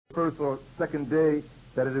first or second day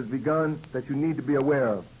that it has begun that you need to be aware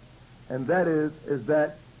of. And that is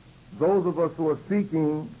that those of us who are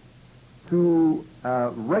seeking to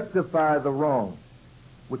rectify the wrong,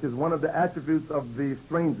 which is one of the attributes of the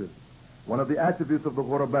strangers, one of the attributes of the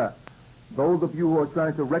ghuraba. Those of you who are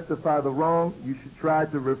trying to rectify the wrong, you should try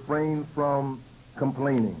to refrain from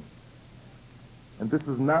complaining. And this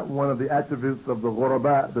is not one of the attributes of the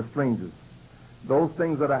ghuraba, the strangers. Those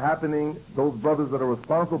things that are happening, those brothers that are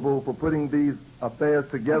responsible for putting these affairs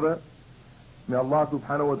together, may Allah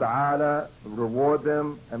subhanahu wa ta'ala reward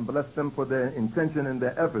them and bless them for their intention and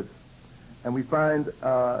their efforts. And we find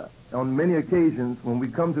on many occasions when we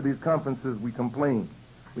come to these conferences, we complain.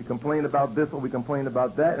 We complain about this or we complain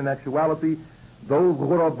about that. In actuality, those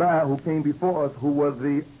ghuraba who came before us, who were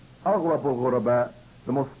the aghrab al-ghuraba,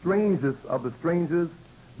 the most strangest of the strangers,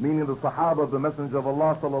 meaning the Sahaba of the Messenger of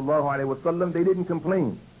Allah sallallahu alaihi wasallam, they didn't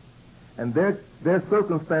complain. And their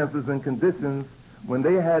circumstances and conditions, when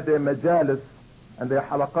they had their majalis and their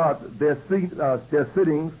halaqat, their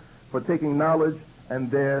sittings for taking knowledge and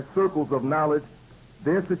their circles of knowledge,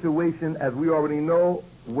 their situation, as we already know,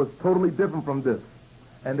 was totally different from this.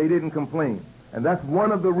 And they didn't complain. And that's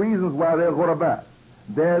one of the reasons why they're ghuraba.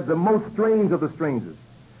 They're the most strange of the strangers.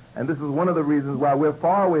 And this is one of the reasons why we're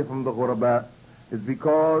far away from the ghuraba, is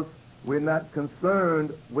because we're not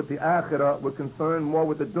concerned with the akhirah, we're concerned more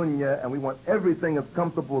with the dunya, and we want everything as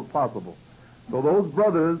comfortable as possible. So those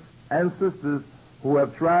brothers and sisters who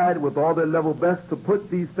have tried with all their level best to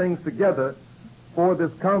put these things together for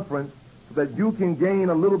this conference so that you can gain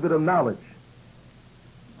a little bit of knowledge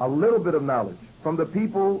from the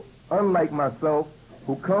people, unlike myself,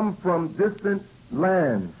 who come from distant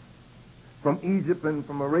lands, from Egypt and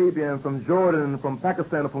from Arabia and from Jordan and from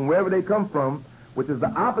Pakistan or from wherever they come from, which is the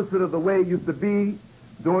opposite of the way it used to be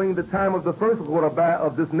during the time of the first ghuraba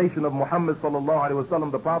of this nation of Muhammad sallallahu alaihi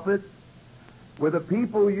wasallam, the Prophet, where the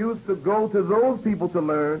people used to go to those people to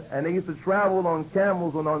learn, and they used to travel on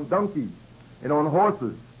camels and on donkeys and on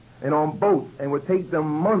horses and on boats, and would take them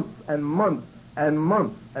months and months and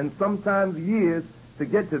months and sometimes years to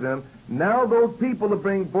get to them. Now those people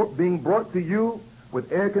are being brought to you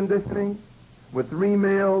with air conditioning, with 3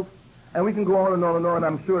 meals, and we can go on and on and on.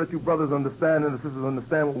 I'm sure that you brothers understand and the sisters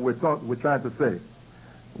understand what we're trying to say.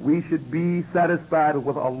 We should be satisfied with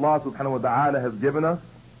what Allah subhanahu wa ta'ala has given us.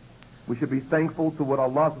 We should be thankful to what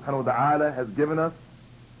Allah subhanahu wa ta'ala has given us.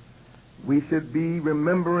 We should be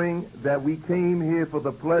remembering that we came here for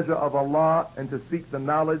the pleasure of Allah and to seek the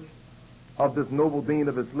knowledge of this noble deen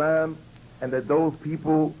of Islam, and that those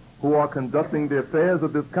people who are conducting the affairs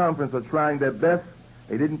of this conference are trying their best.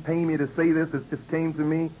 They didn't pay me to say this, it just came to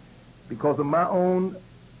me because of my own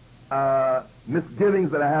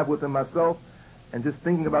misgivings that I have within myself, and just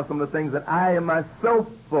thinking about some of the things that I and myself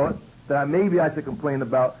thought that maybe I should complain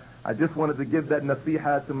about. I just wanted to give that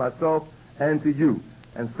nasiha to myself and to you.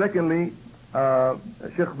 And secondly,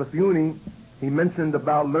 Sheikh Basyuni, he mentioned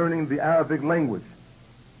about learning the Arabic language.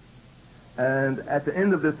 And at the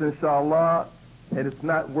end of this, inshallah, and it's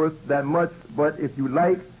not worth that much, but if you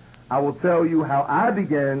like, I will tell you how I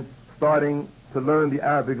began starting to learn the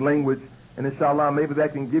Arabic language, and inshallah, maybe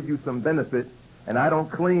that can give you some benefit. And I don't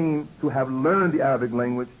claim to have learned the Arabic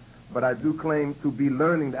language, but I do claim to be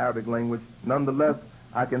learning the Arabic language. Nonetheless,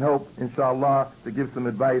 I can help, inshallah, to give some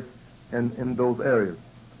advice in those areas.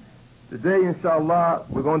 Today, inshallah,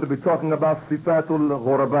 we're going to be talking about sifatul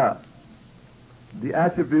ghuraba, the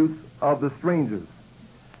attributes of the strangers.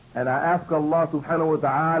 And I ask Allah subhanahu wa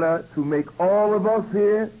ta'ala to make all of us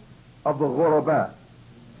here of the ghuraba.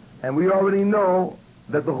 And we already know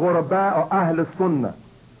that the ghuraba are Ahl Sunnah.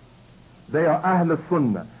 They are Ahl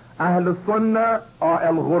Sunnah. Ahl Sunnah are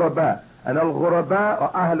al-ghuraba, and al-ghuraba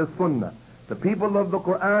are Ahl Sunnah. The people of the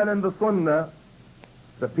Qur'an and the Sunnah,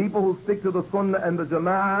 the people who stick to the Sunnah and the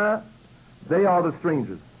Jama'ah, they are the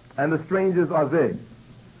strangers, and the strangers are they.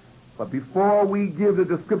 But before we give the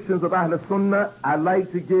descriptions of Ahl Sunnah, I'd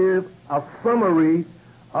like to give a summary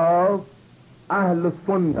of Ahl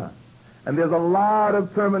Sunnah. And there's a lot of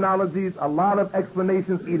terminologies, a lot of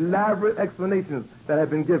explanations, elaborate explanations that have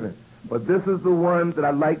been given. But this is the one that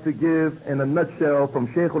I'd like to give in a nutshell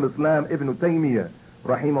from Shaykh al-Islam Ibn Taymiyyah,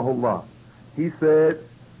 rahimahullah. He said,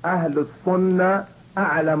 Ahl Sunnah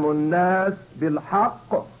a'lamu an-nas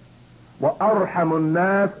bil-haqq wa arhamu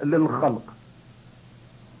an-nas lil-khalq.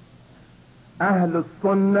 Ahl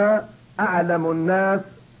Sunnah a'lamu an-nas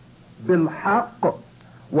bil-haqq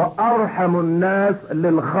wa arhamu an-nas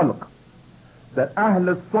lil-khalq. That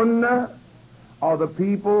Ahl Sunnah are the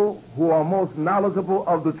people who are most knowledgeable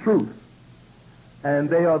of the truth, and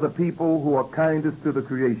they are the people who are kindest to the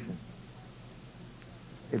creation.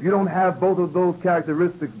 If you don't have both of those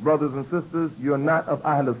characteristics, brothers and sisters, you're not of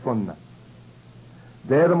Ahl Sunnah.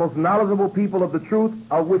 They're the most knowledgeable people of the truth,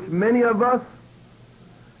 of which many of us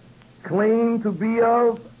claim to be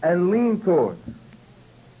of and lean towards.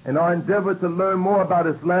 In our endeavor to learn more about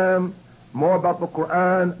Islam, more about the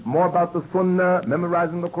Qur'an, more about the Sunnah,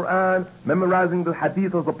 memorizing the Qur'an, memorizing the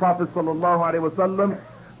hadith of the Prophet sallallahu alaihi wasallam.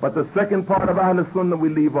 But the second part of Ahl Sunnah we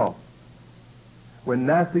leave off. We're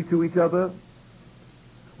nasty to each other.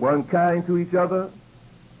 We're unkind to each other.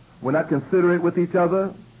 We're not considerate with each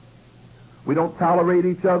other. We don't tolerate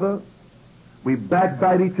each other. We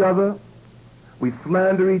backbite each other. We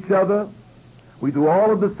slander each other. We do all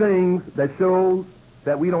of the things that shows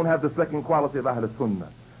that we don't have the second quality of Ahl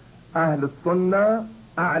Sunnah. Ahl Sunnah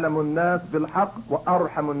a'lamun nas bil haqq wa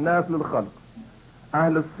arhamun nas lil khalq.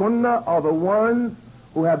 Ahl Sunnah are the ones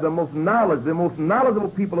who have the most knowledge, the most knowledgeable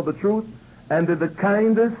people of the truth, and they're the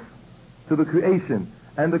kindest to the creation.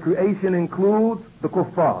 And the creation includes the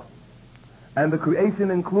kuffar. And the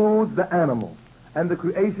creation includes the animals. And the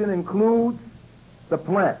creation includes the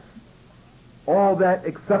plants. All that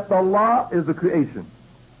except Allah is the creation.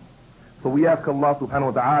 So we ask Allah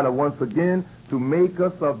subhanahu wa ta'ala once again to make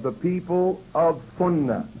us of the people of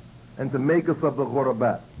Sunnah and to make us of the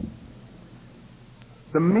ghuraba.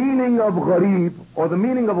 The meaning of gharib, or the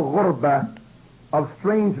meaning of ghurba, of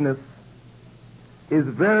strangeness, is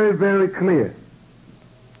very, very clear.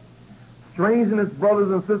 Strangeness,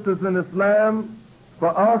 brothers and sisters in Islam, for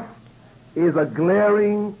us, is a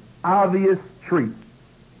glaring, obvious trait.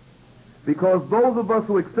 Because those of us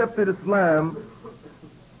who accepted Islam,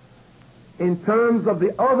 in terms of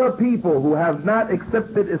the other people who have not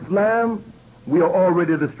accepted Islam, we are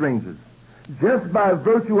already the strangers. Just by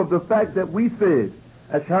virtue of the fact that we said,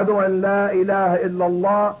 Ashhadu an la ilaha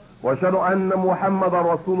illallah wa ashhadu anna Muhammadan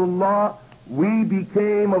Rasulullah, we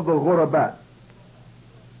became of the ghuraba.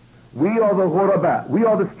 We are the ghuraba. We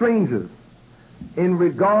are the strangers in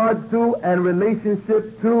regards to and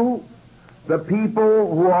relationship to the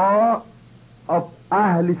people who are of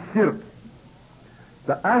Ahl Shirk.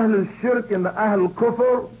 The Ahl Shirk and the Ahl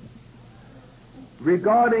Kufr,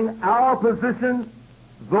 regarding our position,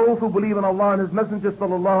 those who believe in Allah and His Messenger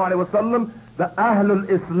sallallahu alaihi wasallam, the Ahlul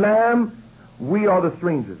Islam, we are the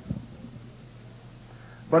strangers.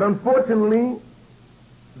 But unfortunately,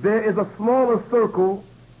 there is a smaller circle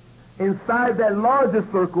inside that larger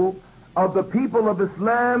circle of the people of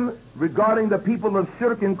Islam regarding the people of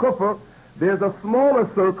Shirk and Kufr. There's a smaller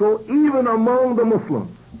circle even among the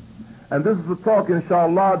Muslims. And this is the talk,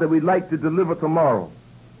 inshallah, that we'd like to deliver tomorrow.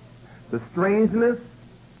 The strangeness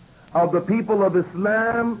of the people of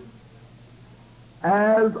Islam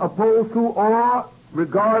as opposed to or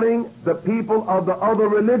regarding the people of the other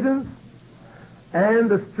religions, and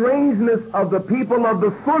the strangeness of the people of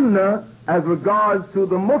the Sunnah as regards to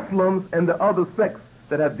the Muslims and the other sects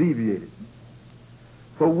that have deviated.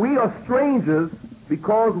 So we are strangers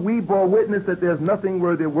because we bore witness that there's nothing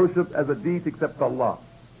worthy of worship as a deity except Allah.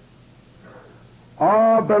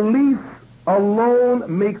 Our belief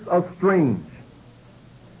alone makes us strange.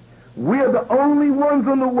 We're the only ones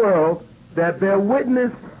in the world that bear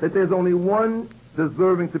witness that there's only one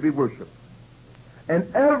deserving to be worshipped.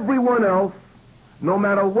 And everyone else, no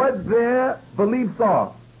matter what their beliefs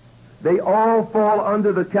are, they all fall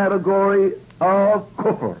under the category of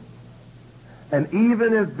kufr. And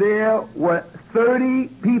even if there were 30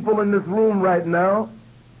 people in this room right now,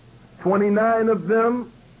 29 of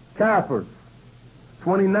them kafirs,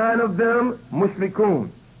 29 of them mushrikun,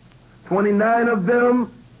 29 of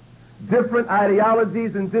them different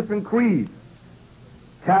ideologies and different creeds.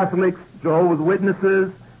 Catholics, Jehovah's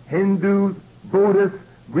Witnesses, Hindus, Buddhists,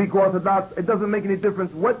 Greek Orthodox, it doesn't make any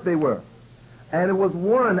difference what they were. And it was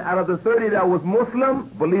one out of the 30 that was Muslim,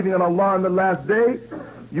 believing in Allah on the last day.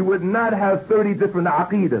 You would not have 30 different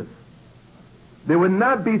aqidas. There would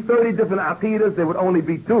not be 30 different aqidas, there would only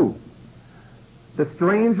be two. The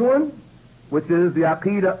strange one, which is the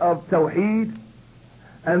aqidah of Tawheed,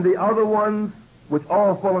 and the other ones which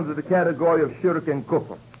all fall under the category of Shirk and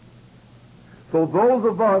Kufr. So those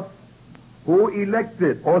of us who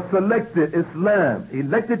elected or selected Islam,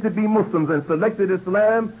 elected to be Muslims and selected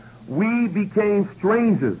Islam, we became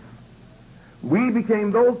strangers. We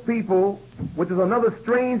became those people, which is another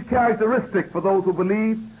strange characteristic for those who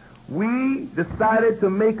believe. We decided to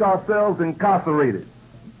make ourselves incarcerated.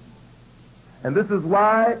 And this is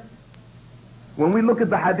why when we look at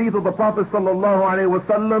the hadith of the Prophet sallallahu alaihi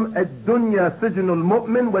wasallam, ad-dunya sijnul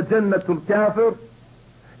mu'min wa jannatul kafir,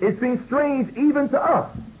 it seems strange even to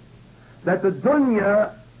us that the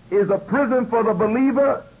dunya is a prison for the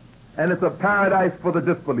believer and it's a paradise for the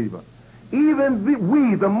disbeliever. Even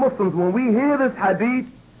we, the Muslims, when we hear this hadith,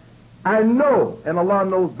 I know, and Allah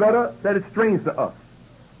knows better, that it's strange to us.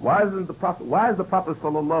 Why is the Prophet sallallahu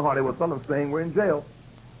alaihi wasallam saying we're in jail?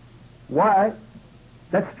 Why?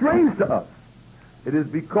 That's strange to us. It is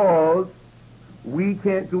because we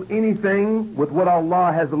can't do anything with what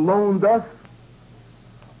Allah has loaned us.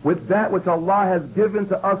 With that which Allah has given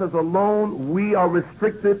to us as a loan, we are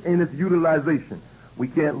restricted in its utilization. We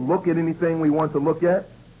can't look at anything we want to look at.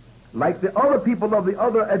 Like the other people of the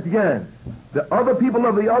other adyan, the other people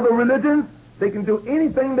of the other religions, they can do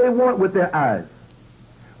anything they want with their eyes.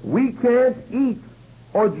 We can't eat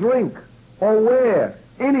or drink or wear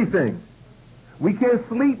anything. We can't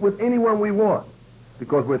sleep with anyone we want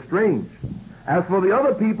because we're strange. As for the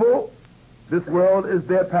other people, this world is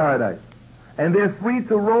their paradise. And they're free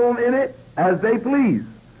to roam in it as they please.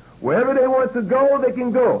 Wherever they want to go, they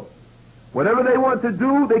can go. Whatever they want to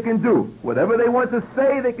do, they can do. Whatever they want to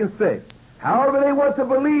say, they can say. However they want to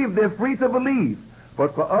believe, they're free to believe.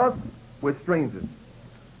 But for us, we're strangers.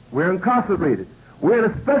 We're incarcerated. We're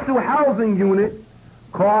in a special housing unit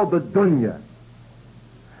called the dunya.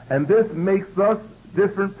 And this makes us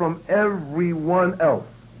different from everyone else.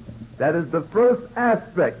 That is the first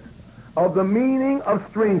aspect of the meaning of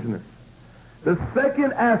strangeness. The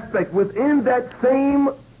second aspect within that same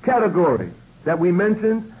category that we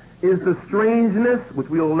mentioned is the strangeness, which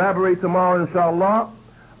we'll elaborate tomorrow inshallah,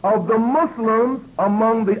 of the Muslims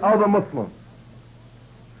among the other Muslims.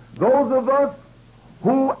 Those of us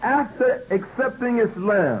who, after accepting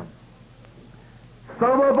Islam,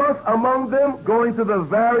 some of us among them going to the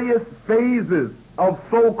various phases of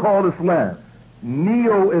so-called Islam,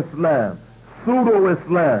 Neo-Islam,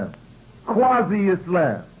 Pseudo-Islam,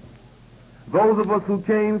 Quasi-Islam. Those of us who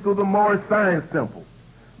came through the Moorish Science Temple.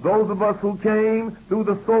 Those of us who came through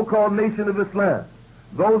the so-called Nation of Islam.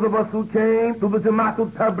 Those of us who came through the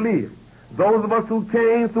Jama'atul Tabligh. Those of us who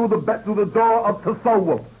came through the door of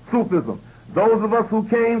Tasawwuf, Sufism. Those of us who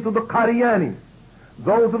came through the Qadianis.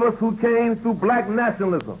 Those of us who came through black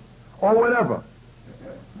nationalism or whatever.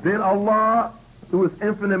 Then Allah, through His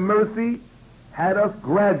infinite mercy, had us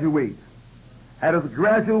graduate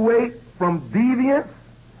from deviance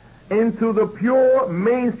into the pure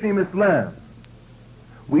mainstream Islam.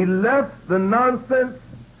 We left the nonsense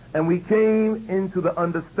and we came into the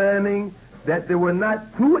understanding that there were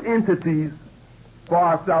not two entities for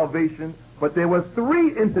our salvation, but there were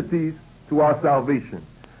three entities to our salvation.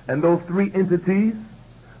 And those three entities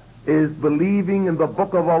is believing in the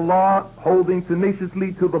book of Allah, holding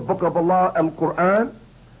tenaciously to the book of Allah, Al-Qur'an,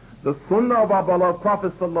 the sunnah of our beloved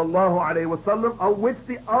Prophet sallallahu alaihi wasallam, of which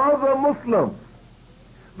the other Muslims,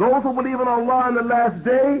 those who believe in Allah in the last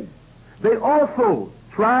day, they also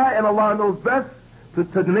try, and Allah knows best, to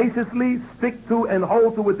tenaciously stick to and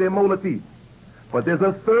hold to with their mola-teeth. But there's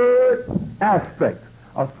a third aspect,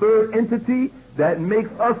 a third entity that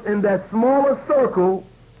makes us in that smaller circle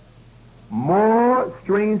more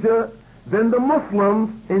stranger than the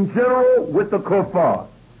Muslims in general with the kuffar.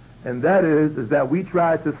 And that is that we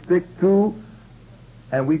try to stick to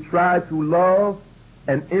and we try to love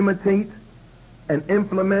and imitate and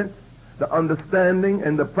implement the understanding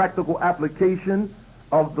and the practical application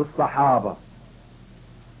of the Sahaba,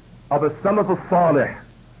 of the Salaf al-Salih,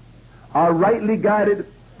 our rightly guided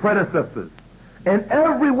predecessors. And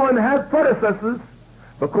everyone has predecessors.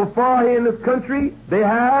 The kuffar here in this country, they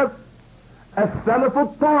have a Salaf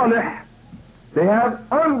al-Talih. They have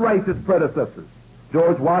unrighteous predecessors.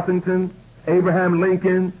 George Washington, Abraham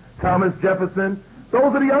Lincoln, Thomas Jefferson.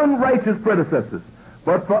 Those are the unrighteous predecessors.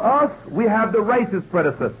 But for us, we have the righteous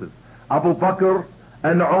predecessors. Abu Bakr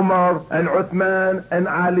and Umar and Uthman and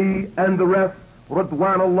Ali and the rest.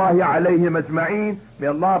 Ridwanullahi alayhim ajma'een. May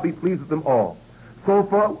Allah be pleased with them all. So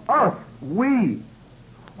for us, we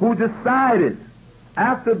who decided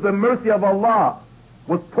after the mercy of Allah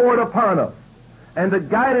was poured upon us and the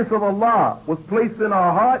guidance of Allah was placed in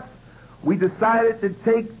our hearts, we decided to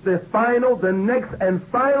take the next and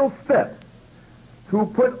final step to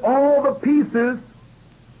put all the pieces,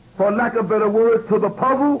 for lack of better words, to the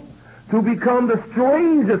puzzle, to become the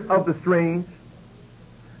strangest of the strange,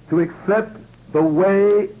 to accept the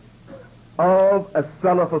way of a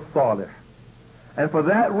Salaf al-Salih. And for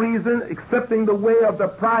that reason, accepting the way of the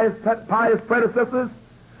pious predecessors,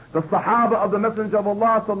 the Sahaba of the Messenger of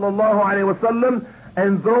Allah sallallahu alaihi wasallam,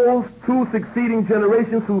 and those two succeeding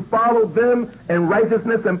generations who followed them in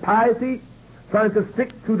righteousness and piety, trying to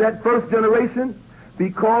stick to that first generation.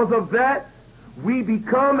 Because of that, we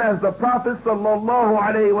become as the Prophet sallallahu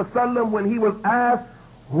alaihi wasallam, when he was asked,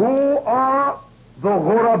 who are the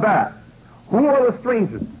ghuraba? Who are the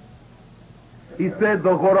strangers? He said,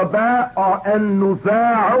 the ghuraba are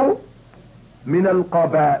an-nuza'u min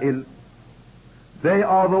al-qaba'il. They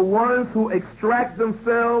are the ones who extract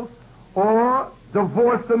themselves or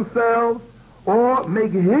divorce themselves or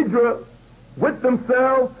make hijrah with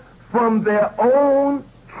themselves from their own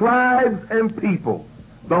tribes and people,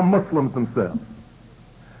 the Muslims themselves.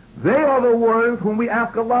 They are the ones whom we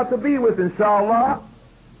ask Allah to be with, inshallah.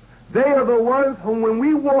 They are the ones whom when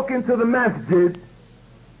we walk into the masjid,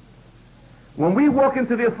 when we walk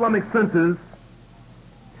into the Islamic centers,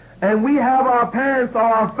 and we have our pants or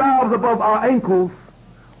our fouls above our ankles,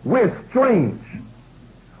 we're strange.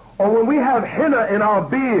 Or when we have henna in our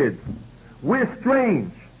beards, we're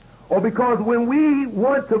strange. Or because when we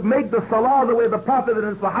want to make the salah the way the Prophet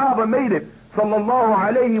and the Sahaba made it, sallallahu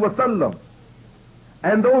alayhi wa sallam,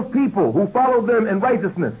 and those people who followed them in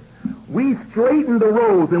righteousness, we straighten the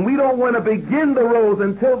rows and we don't want to begin the rows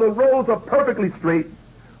until the rows are perfectly straight,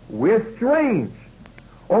 we're strange.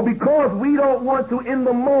 Or because we don't want to, in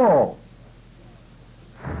the mall,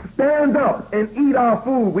 stand up and eat our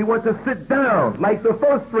food, we want to sit down like the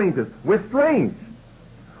first strangers, we're strange.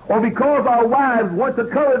 Or because our wives want to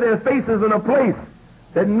cover their faces in a place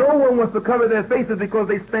that no one wants to cover their faces because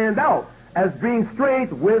they stand out as being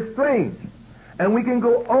strange, we're strange. And we can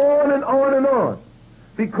go on and on and on.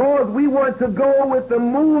 Because we want to go with the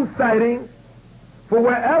moon sighting for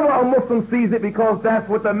wherever a Muslim sees it, because that's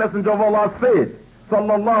what the Messenger of Allah said,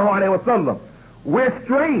 sallallahu alayhi wa sallam. We're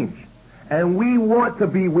strange. And we want to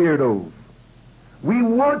be weirdos. We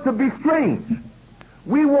want to be strange.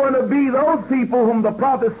 We want to be those people whom the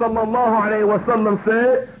Prophet sallallahu alayhi wa sallam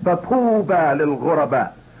said, فَطُوبَى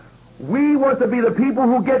لِلْغُرَبَى. We want to be the people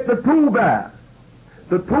who get the tuba.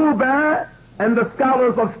 The tuba and the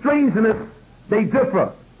scholars of strangeness, they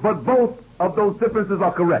differ, but both of those differences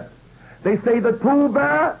are correct. They say the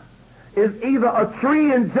tuba is either a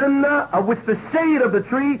tree in Jannah, of which the shade of the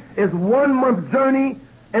tree is 1 month journey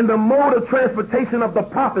in the mode of transportation of the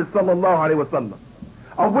Prophet sallallahu alaihi wasallam,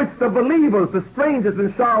 of which the believers, the strangers,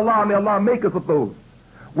 inshallah, may Allah make us of those,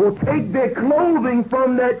 will take their clothing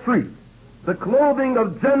from that tree. The clothing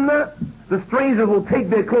of Jannah, the strangers will take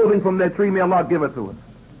their clothing from that tree. May Allah give it to us.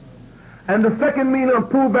 And the second meaning of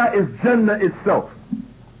tuba is Jannah itself.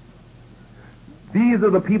 These are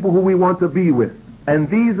the people who we want to be with. And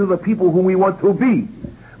these are the people who we want to be.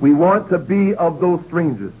 We want to be of those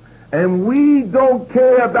strangers. And we don't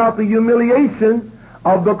care about the humiliation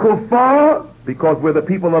of the kuffar, because we're the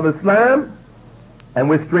people of Islam and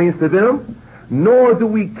we're strange to them. Nor do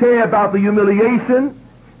we care about the humiliation,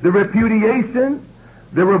 the repudiation,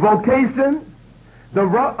 the revocation, the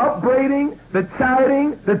upbraiding, the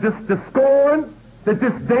chiding, the scorn, the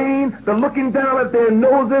disdain, the looking down at their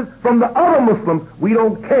noses from the other Muslims. We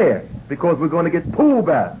don't care, because we're going to get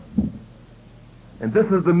tuba. And this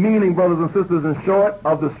is the meaning, brothers and sisters, in short,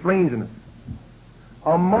 of the strangeness.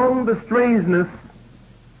 Among the strangeness,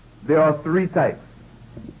 there are 3 types.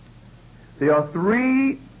 There are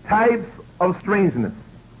 3 types of strangeness.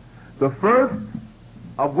 The first,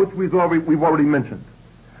 of which we've already mentioned.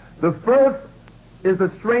 The first is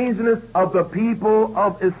the strangeness of the people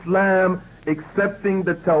of Islam accepting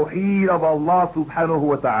the tawheed of Allah subhanahu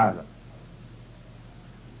wa ta'ala.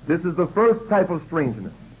 This is the first type of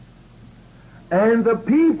strangeness. And the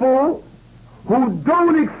people who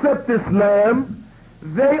don't accept Islam,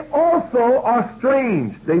 they also are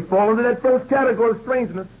strange. They fall into that first category of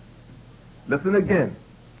strangeness. Listen again.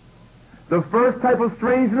 The first type of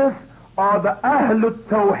strangeness are the Ahlul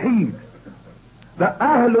Tawheed. The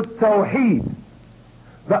Ahlul Tawheed.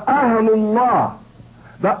 The Ahlullah.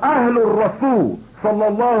 The Ahlul Rasul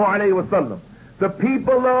sallallahu alayhi wa sallam. The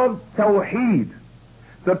people of Tawheed.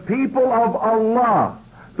 The people of Allah.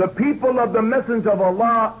 The people of the Messenger of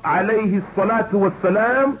Allah alayhi salatu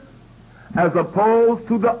wassalam, as opposed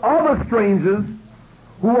to the other strangers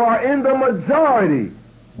who are in the majority.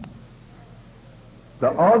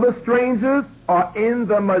 The other strangers are in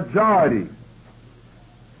the majority.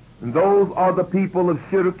 And those are the people of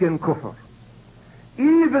shirk and kufr.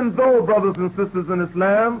 Even though, brothers and sisters in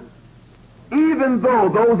Islam, even though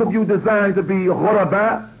those of you designed to be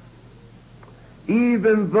ghuraba,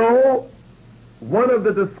 even though one of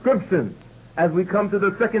the descriptions, as we come to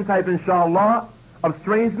the second type, inshallah, of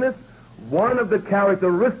strangeness, one of the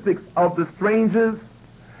characteristics of the strangers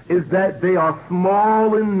is that they are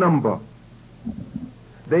small in number.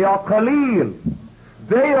 They are qaleel.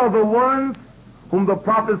 They are the ones whom the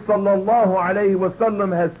Prophet sallallahu alayhi wa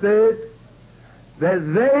sallam has said that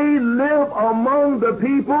they live among the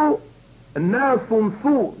people, nasun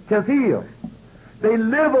su kathir. They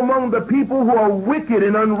live among the people who are wicked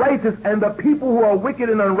and unrighteous, and the people who are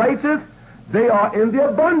wicked and unrighteous, they are in the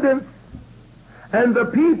abundance. And the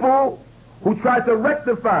people who try to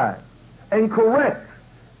rectify and correct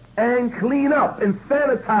and clean up and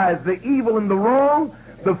sanitize the evil and the wrong,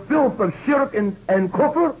 the filth of shirk and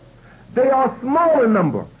kufr, they are small in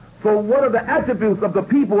number. So one of the attributes of the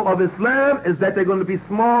people of Islam is that they're going to be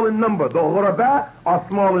small in number. The ghuraba are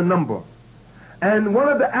small in number. And one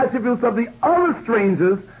of the attributes of the other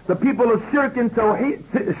strangers, the people of shirk and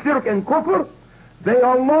kufr, they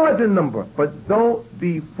are large in number. But don't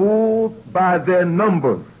be fooled by their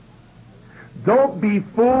numbers. Don't be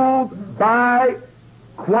fooled by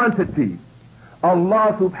quantity.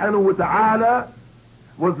 Allah subhanahu wa ta'ala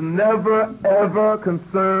was never ever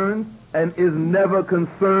concerned and is never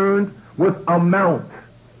concerned with amount.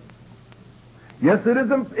 Yes, it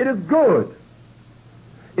is good.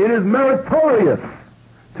 It is meritorious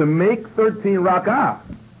to make 13 rak'ah,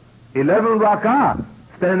 11 rak'ah,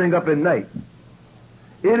 standing up at night.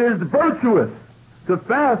 It is virtuous to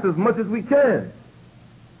fast as much as we can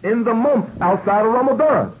in the month outside of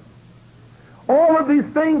Ramadan. All of these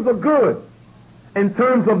things are good in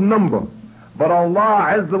terms of number. But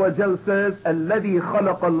Allah Azza wa Jal says, الَّذِي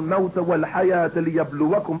خَلَقَ الْمَوْتَ وَالْحَيَاةَ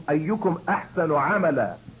لِيَبْلُوَكُمْ أَيُّكُمْ أَحْسَنُ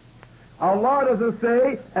عَمَلًا. Allah doesn't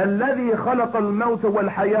say, الَّذِي خَلَقَ الْمَوْتَ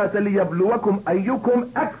وَالْحَيَاةَ لِيَبْلُوَكُمْ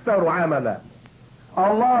أَيُّكُمْ أَكْثَرُ عَمَلًا.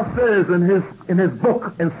 Allah says in his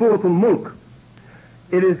book, in Surah Al-Mulk,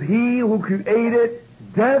 it is He who created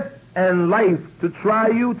death and life to try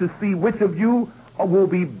you, to see which of you will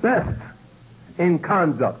be best in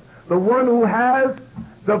conduct. The one who has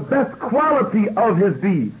the best quality of his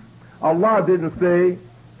deeds. Allah didn't say,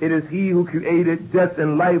 it is He who created death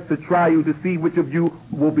and life to try you, to see which of you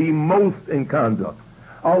will be most in conduct.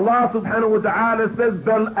 Allah subhanahu wa ta'ala says,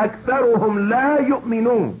 بَلْ أَكْثَرُهُمْ لَا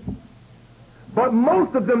يُؤْمِنُونَ. But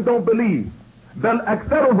most of them don't believe. بَلْ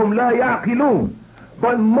أَكْثَرُهُمْ لَا يَعْقِلُونَ.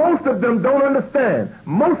 But most of them don't understand.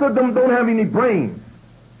 Most of them don't have any brains.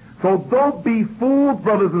 So don't be fooled,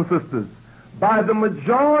 brothers and sisters, by the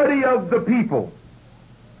majority of the people.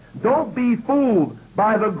 Don't be fooled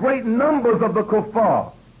by the great numbers of the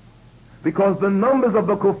kuffar. Because the numbers of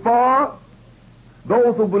the kuffar,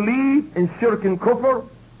 those who believe in shirk and kufr,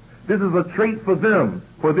 this is a trait for them,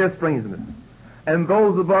 for their strangeness. And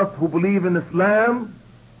those of us who believe in Islam,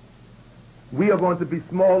 we are going to be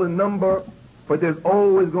small in number, but there's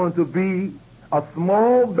always going to be a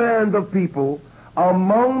small band of people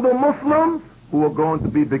among the Muslims who are going to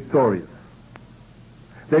be victorious.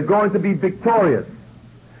 They're going to be victorious.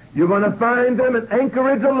 You're going to find them in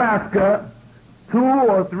Anchorage, Alaska, 2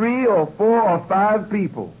 or 3 or 4 or 5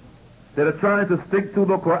 people that are trying to stick to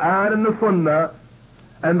the Qur'an and the Sunnah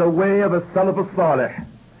and the way of a Salaf al-Salih.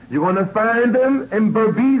 You're going to find them in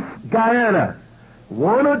Berbice, Guyana,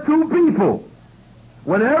 1 or 2 people,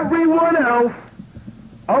 when everyone else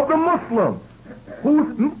of the Muslims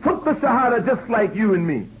who took the Shahada just like you and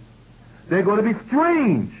me, they're going to be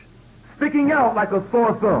strange, sticking out like a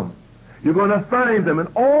sore thumb. You're going to find them in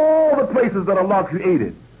all the places that Allah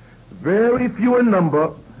created. Very few in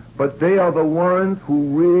number, but they are the ones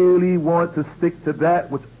who really want to stick to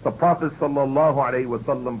that which the Prophet sallallahu alaihi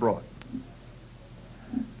wasallam brought.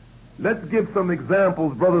 Let's give some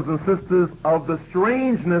examples, brothers and sisters, of the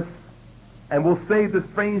strangeness, and we'll save the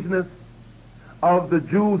strangeness of the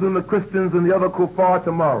Jews and the Christians and the other kuffar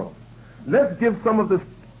tomorrow. Let's give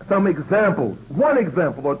some examples, one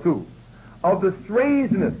example or two, of the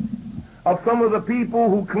strangeness of some of the people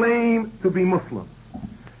who claim to be Muslims.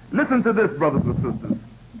 Listen to this, brothers and sisters.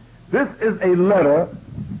 This is a letter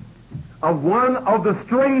of one of the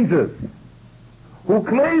strangers who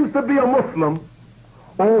claims to be a Muslim,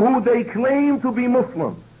 or who they claim to be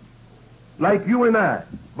Muslims, like you and I,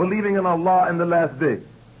 believing in Allah and the last day.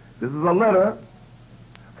 This is a letter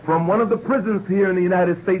from one of the prisons here in the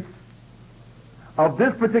United States of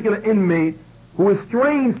this particular inmate who is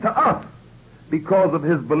strange to us because of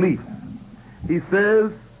his beliefs. He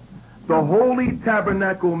says, the Holy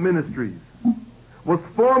Tabernacle Ministries was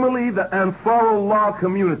formerly the Ansarullah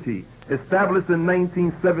community established in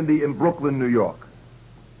 1970 in Brooklyn, New York,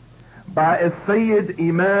 by a Sayyid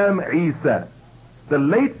Imam Isa. The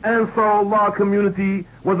late Ansarullah community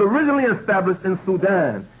was originally established in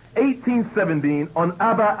Sudan, 1817, on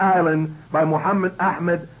Aba Island by Muhammad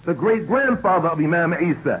Ahmed, the great-grandfather of Imam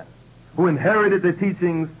Isa, who inherited the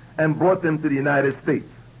teachings and brought them to the United States.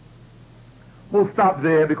 We'll stop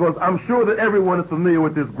there because I'm sure that everyone is familiar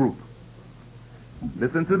with this group.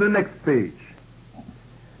 Listen to the next page.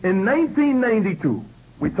 In 1992,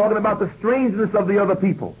 we're talking about the strangeness of the other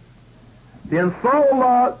people. The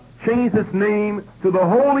Ansarullah changed its name to the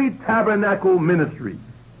Holy Tabernacle Ministry.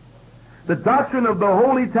 The doctrine of the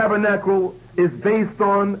Holy Tabernacle is based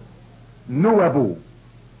on Nu'abu.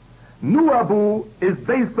 Nu'abu is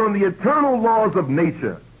based on the eternal laws of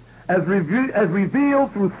nature as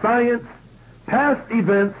revealed through science, past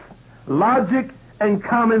events, logic, and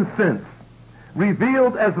common sense,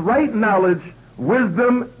 revealed as right knowledge,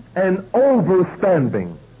 wisdom, and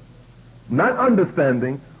overstanding. Not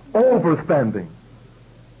understanding, overstanding.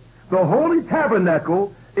 The Holy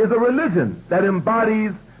Tabernacle is a religion that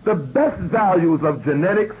embodies the best values of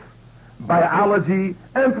genetics, biology,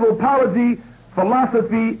 anthropology,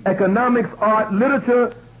 philosophy, economics, art,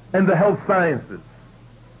 literature, and the health sciences.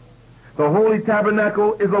 The Holy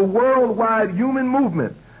Tabernacle is a worldwide human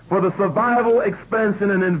movement for the survival,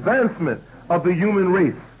 expansion, and advancement of the human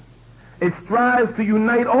race. It strives to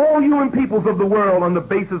unite all human peoples of the world on the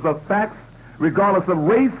basis of facts, regardless of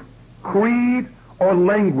race, creed, or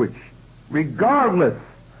language. Regardless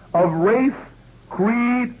of race,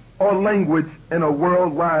 creed, or language in a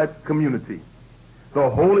worldwide community. The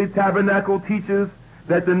Holy Tabernacle teaches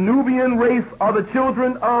that the Nubian race are the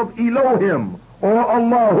children of Elohim, or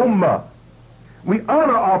Allahumma. We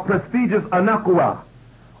honor our prestigious Anakwa,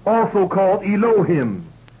 also called Elohim,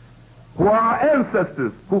 who are our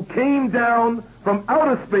ancestors who came down from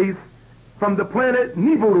outer space from the planet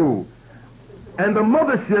Nibiru and the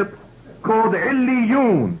mothership called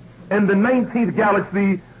Illiyun in the 19th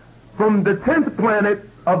galaxy from the 10th planet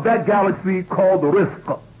of that galaxy called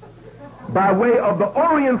Rizq, by way of the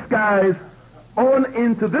Orient skies on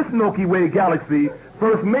into this Milky Way galaxy,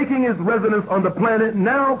 first making its residence on the planet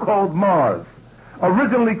now called Mars,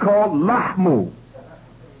 originally called Lahmu.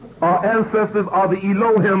 Our ancestors are the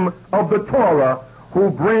Elohim of the Torah,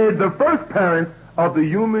 who bred the first parents of the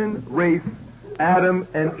human race, Adam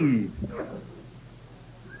and Eve.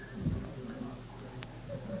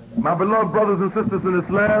 My beloved brothers and sisters in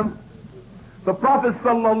Islam, the Prophet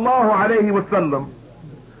sallallahu alayhi wasallam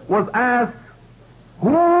was asked,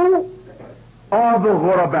 who are the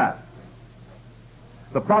ghuraba?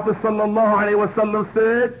 The Prophet sallallahu alayhi wasallam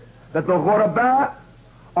said that the ghuraba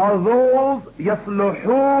are those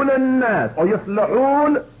يصلحون الناس or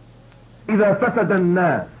يصلحون إذا فسد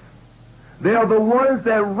الناس. They are the ones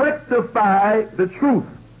that rectify the truth,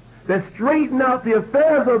 that straighten out the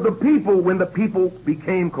affairs of the people when the people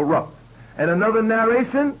became corrupt. And another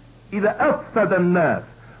narration, إذا أفسد الناس,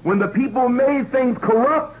 when the people made things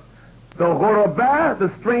corrupt, the ghuraba, the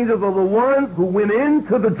strangers, are the ones who went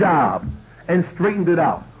into the job and straightened it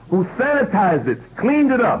out, who sanitized it,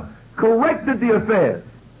 cleaned it up, corrected the affairs.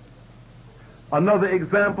 Another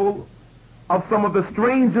example of some of the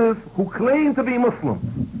strangers who claim to be Muslims.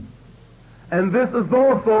 And this is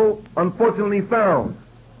also, unfortunately, found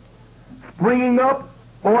springing up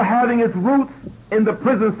or having its roots in the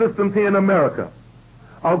prison systems here in America.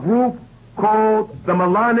 A group called the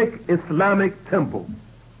Melanic Islamic Temple.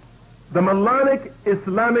 The Melanic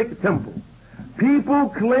Islamic Temple. People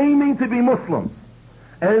claiming to be Muslims.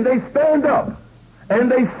 And they stand up and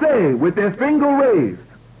they say with their finger raised,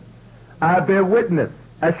 I bear witness,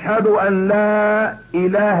 Ashhadu an la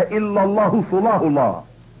ilaha illallah salahullah,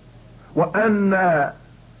 wa anna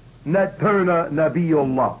Nat Turner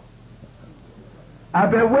Nabiyullah. I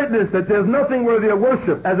bear witness that there's nothing worthy of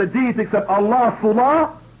worship as a deity except Allah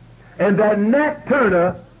Sulah, and that Nat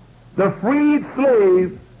Turner, the freed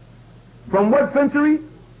slave from what century?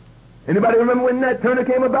 Anybody remember when Nat Turner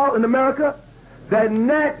came about in America? That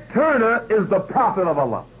Nat Turner is the prophet of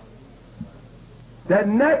Allah. That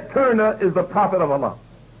Nat Turner is the prophet of Allah.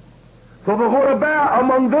 So the ghuraba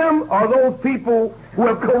among them are those people who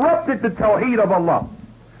have corrupted the tawheed of Allah.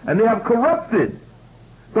 And they have corrupted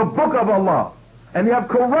the book of Allah. And they have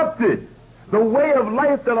corrupted the way of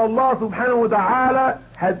life that Allah subhanahu wa ta'ala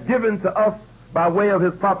has given to us by way of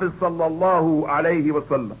his Prophet sallallahu alayhi wa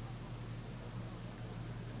sallam.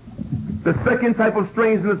 The second type of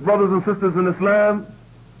strangeness, brothers and sisters in Islam,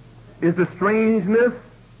 is the strangeness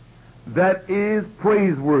that is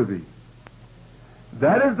praiseworthy.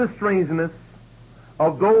 That is the strangeness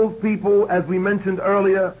of those people, as we mentioned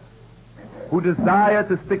earlier, who desire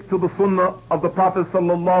to stick to the sunnah of the Prophet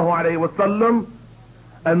sallallahu alaihi wasallam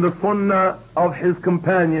and the sunnah of his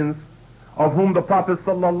companions, of whom the Prophet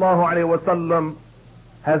sallallahu alaihi wasallam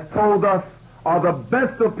has told us are the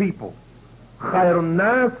best of people. خير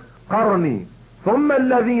الناس قرني ثم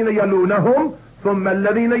الذين يلونهم ثم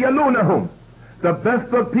الذين يلونهم. The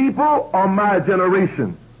best of people are my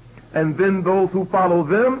generation, and then those who follow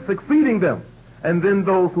them, succeeding them, and then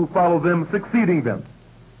those who follow them, succeeding them.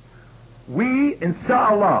 We,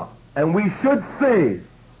 inshallah, and we should say,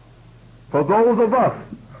 for those of us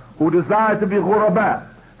who desire to be ghuraba,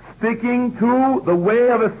 sticking to the way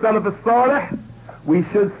of a Salaf as-Salih, we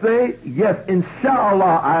should say, yes,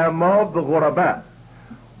 inshallah, I am of the ghuraba.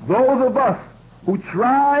 Those of us who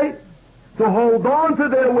try to hold on to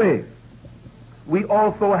their way, we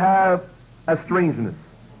also have a strangeness.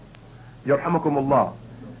 Yarhamakumullah.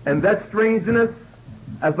 And that strangeness,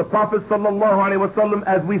 as the Prophet ﷺ,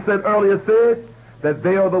 as we said earlier, said, that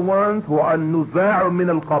they are the ones who are nuza'u min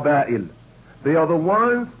al-qaba'il. They are the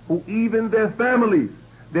ones who even their families,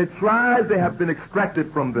 their tribes, they have been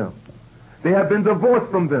extracted from them. They have been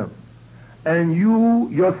divorced from them. And you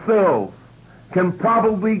yourselves can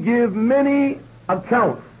probably give many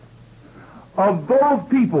accounts of those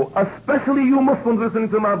people, especially you Muslims listening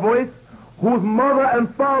to my voice, whose mother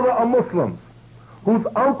and father are Muslims, whose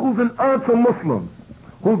uncles and aunts are Muslims,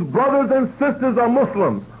 whose brothers and sisters are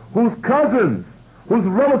Muslims, whose cousins, whose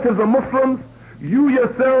relatives are Muslims. You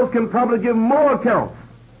yourselves can probably give more accounts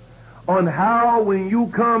on how when you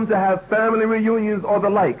come to have family reunions or the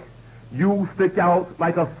like, you stick out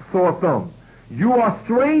like a sore thumb. You are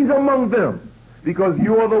strange among them because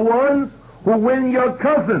you are the ones who, when your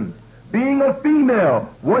cousin, being a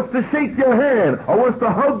female, wants to shake your hand or wants to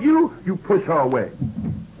hug you, you push her away.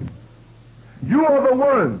 You are the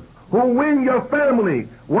ones who, when your family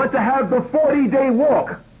want to have the 40-day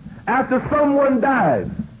walk after someone dies,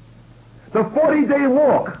 the 40-day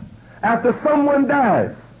walk after someone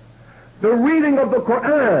dies, the reading of the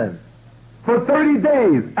Qur'an for 30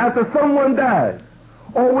 days after someone dies,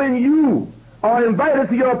 or when you are invited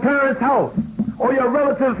to your parents' house or your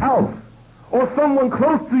relative's house or someone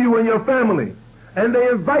close to you in your family, and they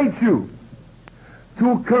invite you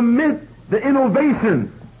to commit the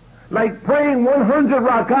innovations like praying 100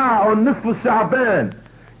 rak'ah on Nisfu Sha'ban,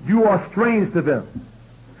 you are strange to them.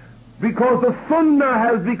 Because the sunnah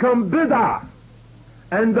has become bid'ah,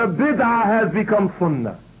 and the bid'ah has become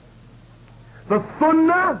sunnah. The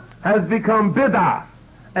sunnah has become bid'ah,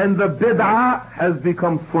 and the bid'ah has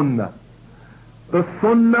become sunnah. The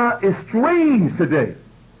sunnah is strange today,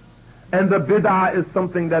 and the bid'ah is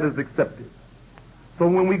something that is accepted. So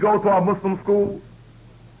when we go to our Muslim schools,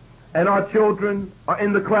 and our children are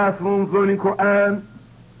in the classrooms learning Qur'an,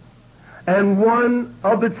 and one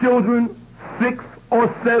of the children, 6 or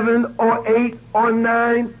 7 or 8 or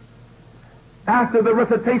 9, after the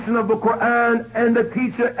recitation of the Qur'an, and the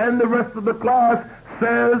teacher and the rest of the class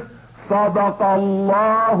says,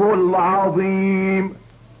 Sadaqallahu al-Azim,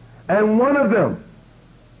 and one of them,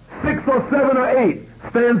 6 or 7 or 8,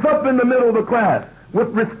 stands up in the middle of the class with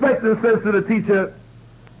respect and says to the teacher,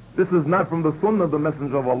 this is not from the sunnah of the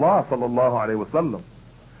Messenger of Allah sallallahu alaihi wasallam,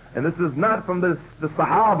 and this is not from the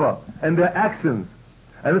Sahaba and their actions,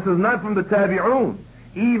 and this is not from the Tabi'un.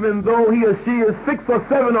 Even though he or she is 6 or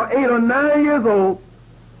 7 or 8 or 9 years old,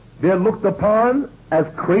 they're looked upon as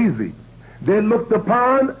crazy. They're looked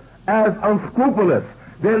upon as unscrupulous.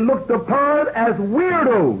 They're looked upon as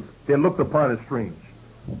weirdos. They're looked upon as strange.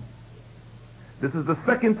 This is the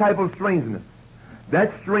second type of strangeness.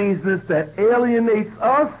 That strangeness that alienates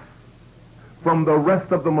us from the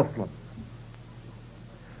rest of the Muslims.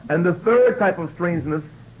 And the third type of strangeness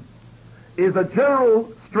is a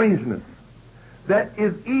general strangeness that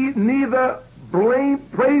is neither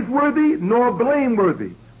praiseworthy nor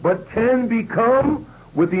blameworthy, but can become,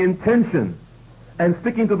 with the intention and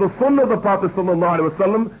sticking to the sunnah of the Prophet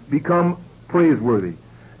ﷺ, become praiseworthy.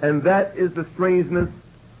 And that is the strangeness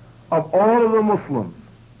of all of the Muslims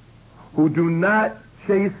who do not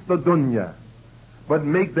chase the dunya, but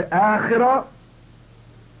make the akhirah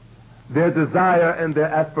their desire and their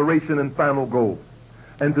aspiration and final goal.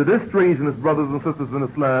 And to this strangeness, brothers and sisters in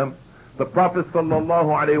Islam, the Prophet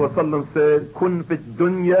ﷺ said, Kun fit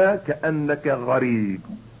dunya ka'annaka gharib.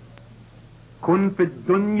 Kun fit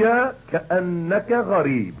dunya ka'annaka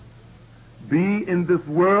gharib. Be in this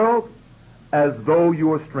world as though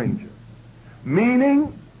you are a stranger.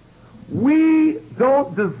 Meaning, we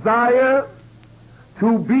don't desire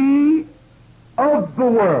to be of the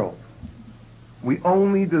world. We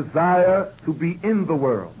only desire to be in the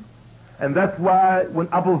world. And that's why when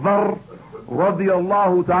Abu Dharr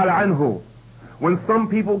radiyallahu ta'ala anhu, when some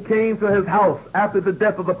people came to his house after the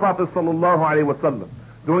death of the Prophet sallallahu alaihi wasallam,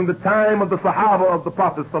 during the time of the Sahaba of the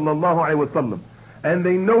Prophet sallallahu alaihi wasallam, and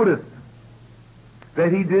they noticed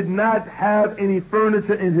that he did not have any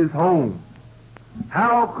furniture in his home,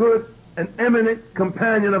 how could an eminent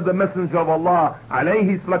companion of the Messenger of Allah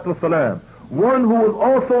alayhi salatu wasalam, one who was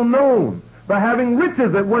also known for having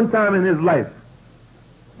riches at one time in his life,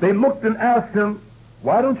 they looked and asked him,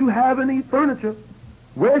 why don't you have any furniture?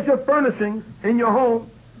 Where's your furnishings in your home?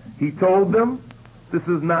 He told them, this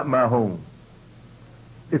is not my home.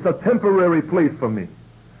 It's a temporary place for me.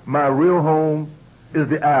 My real home is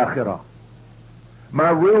the akhirah. My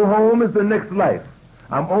real home is the next life.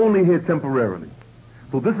 I'm only here temporarily.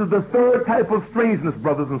 So this is the third type of strangeness,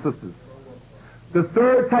 brothers and sisters. The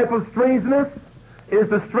third type of strangeness is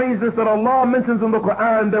the strangeness that Allah mentions in the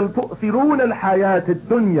Qur'an, بَلْ تُؤْثِرُونَ الْحَيَاةِ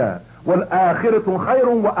الدُّنْيَا وَالْآخِرَةُ خَيْرٌ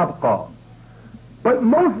وَأَبْقَى. But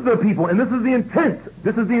most of the people, and this is the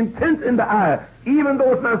intent in the ayah, even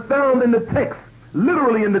though it's not found in the text,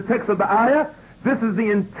 literally in the text of the ayah, this is the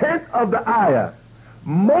intent of the ayah.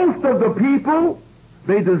 Most of the people,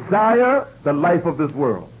 they desire the life of this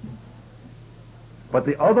world. But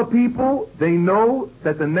the other people, they know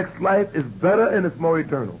that the next life is better and it's more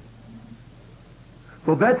eternal.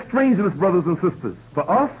 So that strangeness, brothers and sisters, for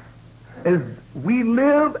us, is we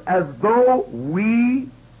live as though we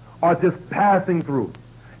are just passing through.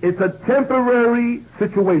 It's a temporary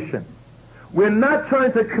situation. We're not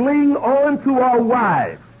trying to cling on to our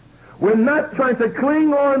wives. We're not trying to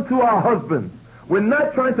cling on to our husbands. We're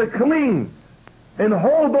not trying to cling and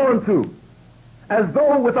hold on to, as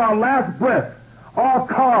though with our last breath, our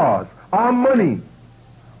cars, our money,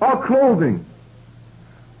 our clothing.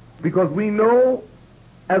 Because we know,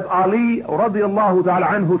 as Ali radiallahu ta'ala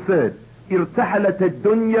anhu said, ارتحلت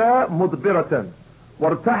الدنيا مدبرة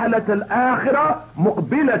وارتحلت الآخرة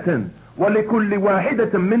مقبلة ولكل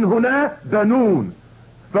واحدة منهنا بنون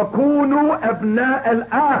فكونوا أبناء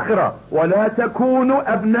الآخرة ولا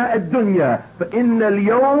تكونوا أبناء الدنيا فإن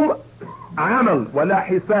اليوم عمل ولا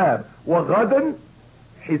حساب وغدا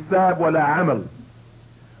حساب ولا عمل.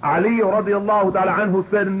 Ali radiallahu ta'ala anhu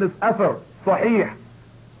said in this athar, Sahih,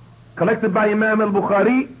 collected by Imam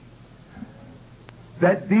al-Bukhari,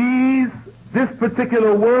 that this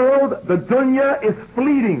particular world, the dunya, is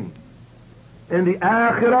fleeting, and the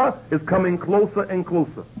akhirah is coming closer and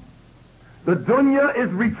closer. The dunya is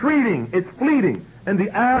retreating, it's fleeting, and the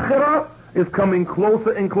akhirah is coming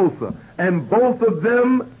closer and closer. And both of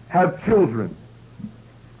them have children.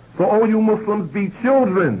 So all you Muslims, be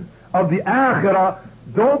children of the akhirah.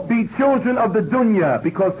 Don't be children of the dunya,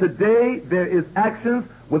 because today there is actions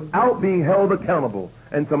without being held accountable,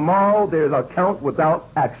 and tomorrow there is account without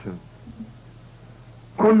action.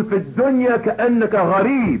 كن في الدنيا كأنك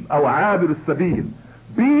غريب أو عابر السبيل.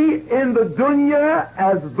 Be in the dunya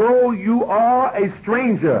as though you are a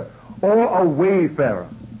stranger or a wayfarer.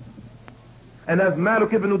 And as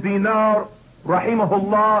Malik ibn Dinar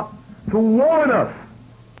rahimahullah, to warn us,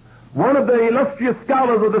 one of the illustrious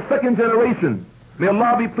scholars of the second generation, may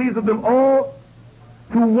Allah be pleased with them all,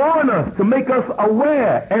 to warn us, to make us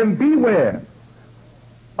aware and beware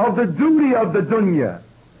of the duty of the dunya.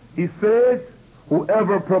 He said,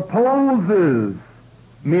 whoever proposes,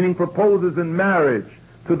 meaning proposes in marriage,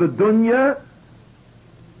 to the dunya,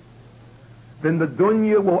 then the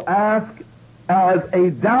dunya will ask as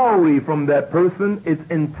a dowry from that person its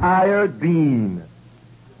entire deen,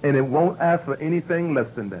 and it won't ask for anything less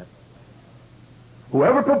than that.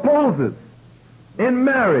 Whoever proposes in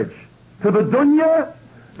marriage to the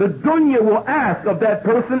dunya will ask of that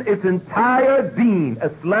person its entire deen,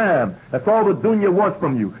 Islam. That's all the dunya wants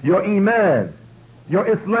from you, your iman, your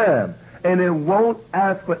Islam, and it won't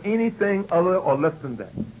ask for anything other or less than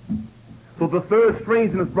that. So the third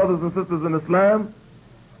strangeness, brothers and sisters in Islam,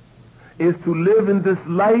 is to live in this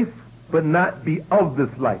life but not be of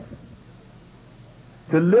this life.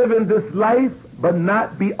 To live in this life but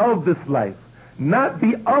not be of this life. Not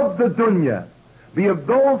be of the dunya. Be of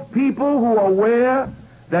those people who are aware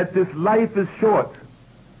that this life is short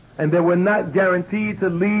and that we're not guaranteed to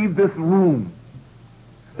leave this room.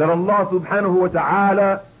 That Allah subhanahu wa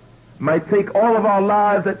ta'ala might take all of our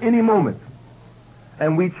lives at any moment.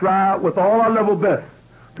 And we try with all our level best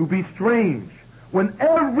to be strange when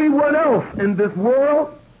everyone else in this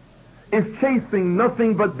world is chasing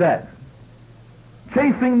nothing but that.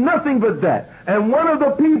 Chasing nothing but that. And one of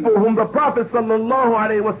the people whom the Prophet sallallahu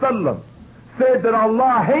alaihi wasallam said that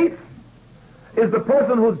Allah hates is the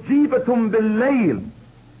person who's jibatum bil layl,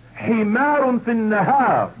 himarun fin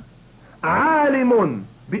nahar, alimun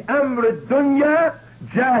bi amr dunya,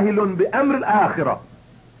 jahilun bi amr al-akhirah.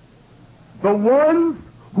 The ones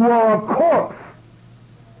who are a corpse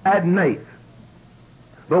at night.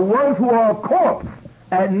 The ones who are a corpse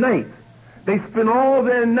at night. They spend all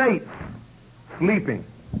their nights sleeping.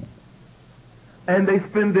 And they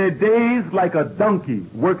spend their days like a donkey,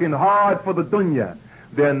 working hard for the dunya.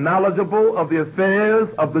 They're knowledgeable of the affairs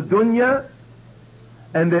of the dunya,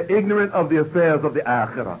 and they're ignorant of the affairs of the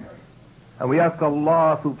akhirah. And we ask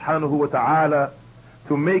Allah subhanahu wa ta'ala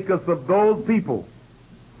to make us of those people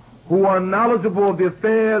who are knowledgeable of the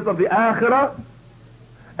affairs of the akhirah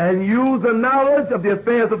and use the knowledge of the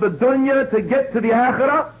affairs of the dunya to get to the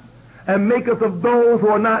akhirah, and make us of those who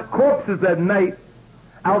are not corpses at night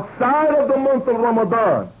outside of the month of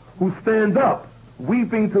Ramadan, who stand up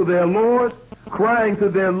weeping to their Lord crying to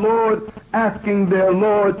their Lord, asking their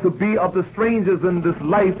Lord to be of the strangers in this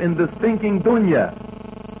life, in this thinking dunya.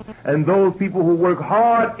 And those people who work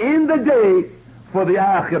hard in the day for the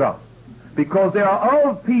akhirah. Because there are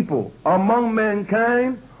other people among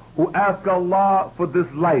mankind who ask Allah for this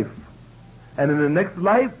life. And in the next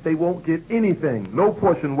life, they won't get anything, no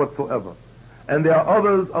portion whatsoever. And there are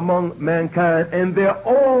others among mankind, and they're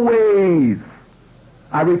always,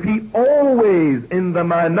 I repeat, always in the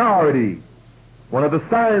minority. One of the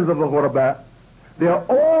signs of the ghuraba, they are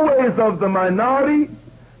always of the minority.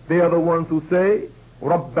 They are the ones who say,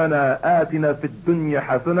 رَبَّنَا آتِنَا فِي الدُّنْيَا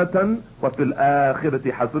حَسَنَةً وَفِي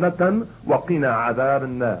الْآخِرَةِ حَسَنَةً وَقِنَا عَذَابَ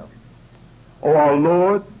النَّارِ. O our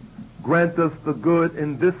Lord, grant us the good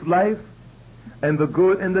in this life and the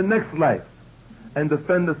good in the next life, and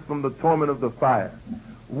defend us from the torment of the fire.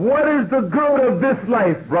 What is the good of this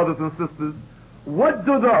life, brothers and sisters? What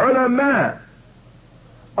do the ulama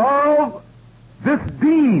of this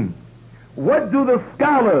deen, what do the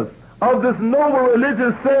scholars of this noble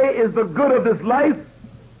religion say is the good of this life?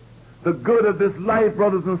 The good of this life,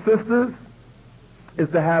 brothers and sisters, is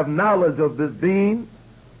to have knowledge of this deen,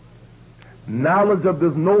 knowledge of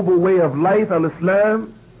this noble way of life,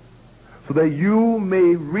 al-Islam, so that you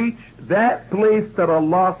may reach that place that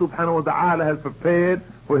Allah subhanahu wa ta'ala has prepared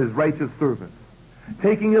for his righteous servants.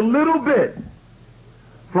 Taking a little bit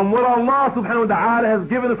from what Allah subhanahu wa ta'ala has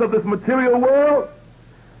given us of this material world,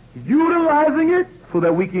 utilizing it so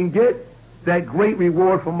that we can get that great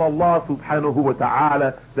reward from Allah subhanahu wa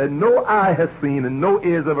ta'ala that no eye has seen and no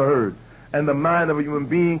ears ever heard, and the mind of a human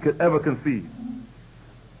being could ever conceive.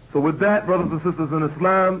 So with that, brothers and sisters in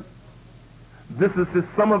Islam, this is just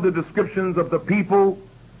some of the descriptions of the people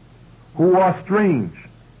who are strange.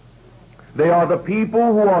 They are the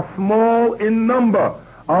people who are small in number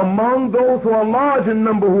among those who are large in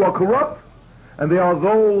number who are corrupt, and they are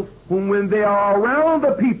those whom when they are around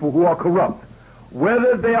the people who are corrupt,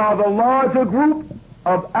 whether they are the larger group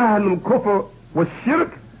of Ahlul Kufr wa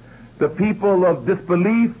Shirk, the people of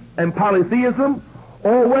disbelief and polytheism,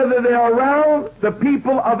 or whether they are around the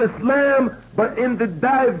people of Islam but in the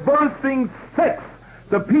diversing sects,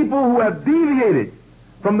 the people who have deviated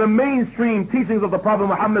from the mainstream teachings of the Prophet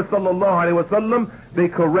Muhammad sallallahu alaihi wasallam, they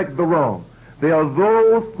correct the wrong. They are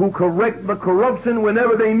those who correct the corruption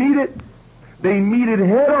whenever they meet it. They meet it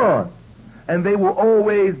head on, and they will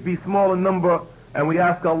always be small in number. And we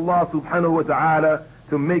ask Allah subhanahu wa ta'ala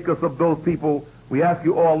to make us of those people. We ask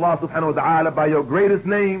you, O Allah subhanahu wa ta'ala, by your greatest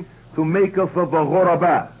name, to make us of the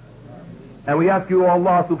ghuraba. And we ask you, O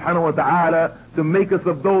Allah subhanahu wa ta'ala, to make us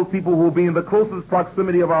of those people who will be in the closest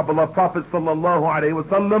proximity of our beloved Prophet sallallahu alayhi wa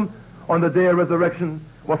sallam on the day of resurrection.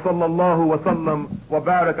 Wa sallallahu wa sallam wa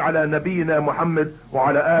barak ala nabiyyina Muhammad wa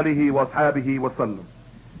ala alihi wa ashabihi wa sallam.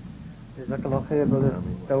 Jazakallah khair, brother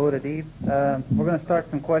Dāwūd Adīb. We're going to start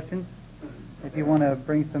some questions. If you want to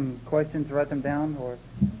bring some questions, write them down, or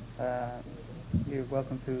you're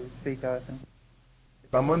welcome to speak to us.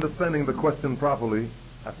 If I'm understanding the question properly,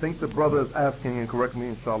 I think the brother is asking, and correct me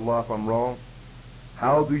inshallah if I'm wrong,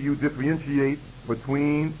 how do you differentiate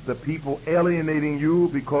between the people alienating you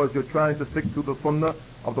because you're trying to stick to the sunnah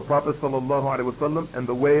of the Prophet sallallahu alaihi wasallam and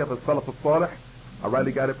the way of the Salaf al-Salih, our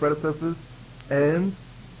rightly guided predecessors, and,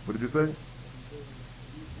 what did you say?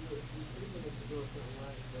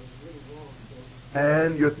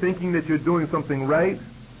 And you're thinking that you're doing something right,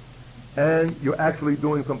 and you're actually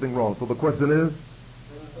doing something wrong. So the question is?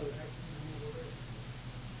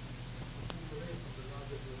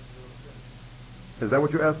 Is that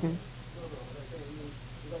what you're asking?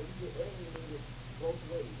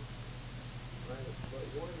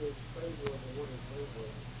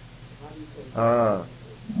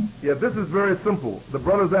 Yeah, this is very simple. The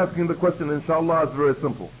brother's asking the question, inshallah, it's very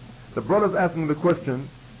simple. The brother's asking the question,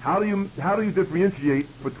 how do you differentiate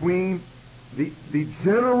between the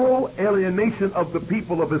general alienation of the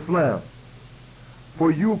people of Islam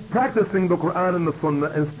for you practicing the Qur'an and the Sunnah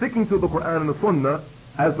and sticking to the Qur'an and the Sunnah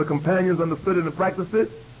as the companions understood it and practiced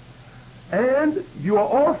it, and you are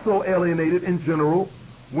also alienated in general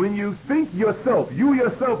when you think yourself,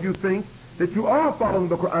 you think that you are following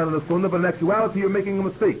the Qur'an and the Sunnah, but in actuality you're making a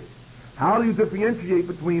mistake. How do you differentiate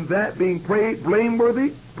between that being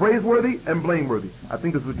praiseworthy, and blameworthy? I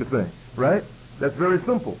think that's what you're saying, right? That's very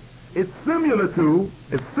simple. It's similar to,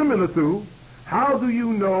 how do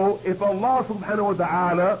you know if Allah subhanahu wa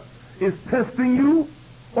ta'ala is testing you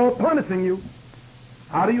or punishing you?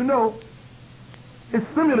 How do you know? It's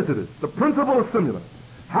similar to this. The principle is similar.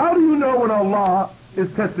 How do you know when Allah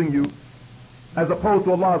is testing you as opposed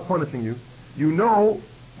to Allah is punishing you? You know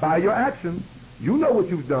by your actions. You know what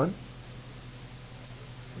you've done.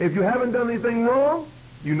 If you haven't done anything wrong,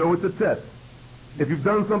 you know it's a test. If you've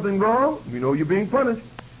done something wrong, you know you're being punished.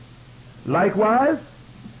 Likewise,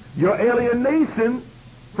 your alienation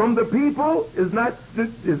from the people is not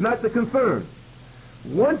the concern.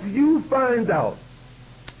 Once you find out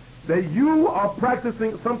that you are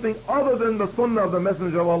practicing something other than the sunnah of the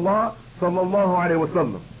Messenger of Allah sallallahu alaihi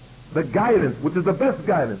wasallam, the guidance, which is the best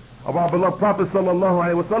guidance of our beloved Prophet sallallahu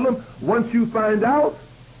alaihi wasallam, once you find out,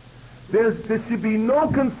 there should be no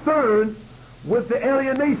concern with the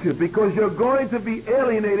alienation, because you're going to be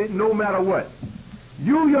alienated no matter what.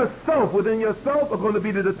 You yourself, within yourself, are going to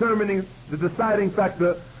be the deciding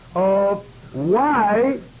factor of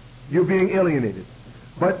why you're being alienated.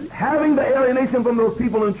 But having the alienation from those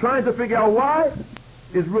people and trying to figure out why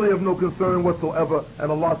is really of no concern whatsoever,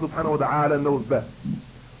 and Allah subhanahu wa ta'ala knows best.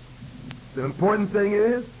 The important thing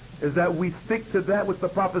is that we stick to that which the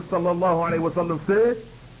Prophet sallallahu alaihi wasallam said,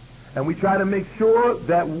 and we try to make sure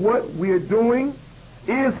that what we are doing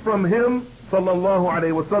is from him sallallahu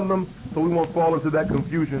alaihi wasallam, so we won't fall into that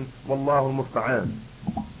confusion. Wallahu musta'an.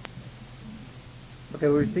 Okay,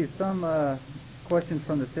 we received some questions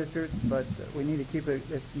from the sisters, but we need to keep it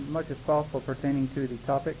as much as possible pertaining to the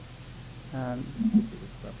topic.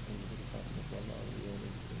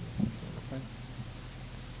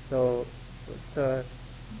 So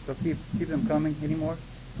keep them coming. Any more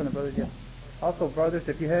from the brothers? Yes. Also, brothers,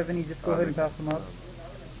 if you have any, just go ahead and pass them up.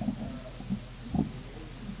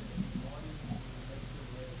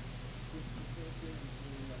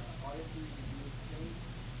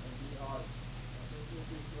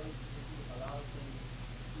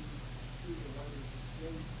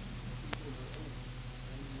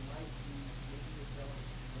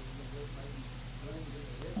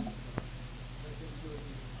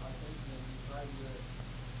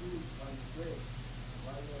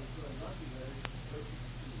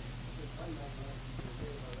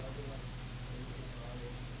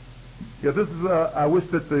 Yeah, this is, I wish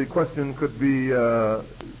that the question could be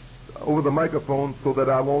over the microphone so that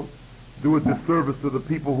I won't do a disservice to the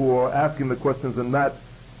people who are asking the questions and not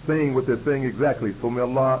saying what they're saying exactly. So may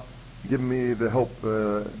Allah give me the help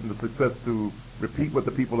and the success to repeat what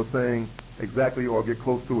the people are saying exactly or get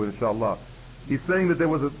close to it, inshallah. He's saying that there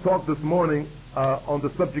was a talk this morning on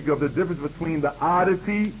the subject of the difference between the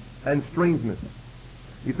oddity and strangeness.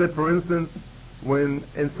 He said, for instance, when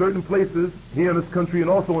in certain places here in this country and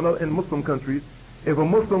also in Muslim countries, if a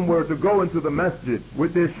Muslim were to go into the masjid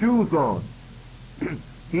with their shoes on,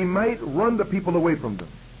 he might run the people away from them.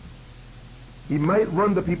 He might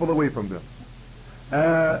run the people away from them.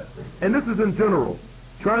 And this is in general.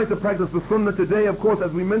 Trying to practice the sunnah today, of course,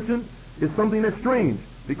 as we mentioned, is something that's strange,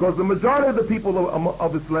 because the majority of the people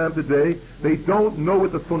of Islam today, they don't know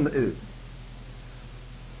what the sunnah is.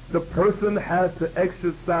 The person has to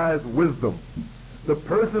exercise wisdom. The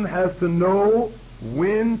person has to know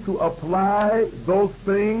when to apply those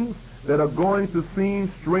things that are going to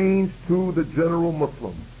seem strange to the general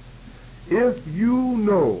Muslim. If you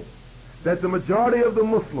know that the majority of the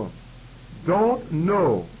Muslims don't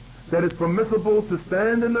know that it's permissible to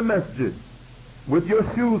stand in the masjid with your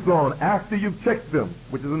shoes on after you've checked them,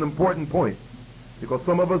 which is an important point, because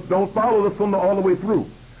some of us don't follow the sunnah all the way through.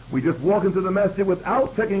 We just walk into the masjid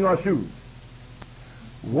without checking our shoes.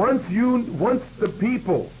 Once the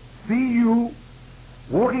people see you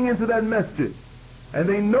walking into that masjid and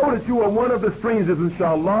they know that you are one of the strangers,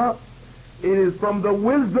 inshallah, it is from the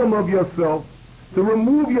wisdom of yourself to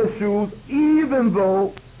remove your shoes, even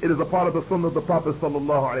though it is a part of the sunnah of the Prophet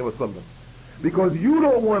sallallahu alaihi wasallam, because you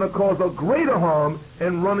don't want to cause a greater harm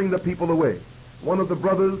in running the people away. One of the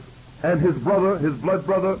brothers and his brother, his blood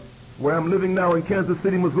brother, where I'm living now in Kansas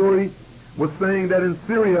City, Missouri, was saying that in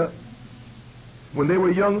Syria, when they were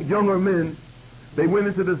younger men, they went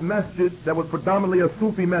into this masjid that was predominantly a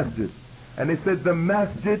Sufi masjid, and they said the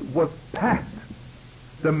masjid was packed.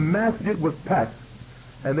 The masjid was packed.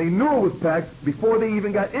 And they knew it was packed before they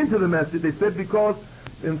even got into the masjid. They said because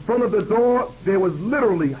in front of the door there was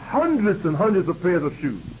literally hundreds and hundreds of pairs of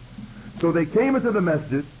shoes. So they came into the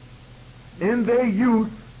masjid in their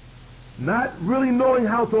youth, not really knowing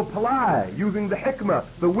how to apply, using the hikmah,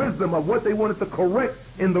 the wisdom of what they wanted to correct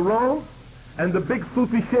in the wrong. And the big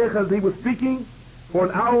Sufi sheikh, as he was speaking for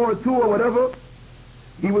an hour or two or whatever,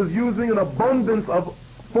 he was using an abundance of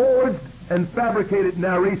forged and fabricated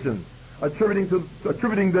narrations,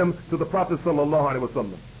 attributing them to the Prophet sallallahu alaihi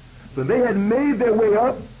wasallam. So they had made their way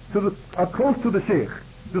up to close to the sheikh,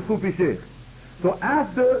 the Sufi sheikh. So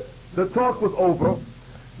after the talk was over,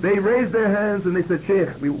 they raised their hands and they said,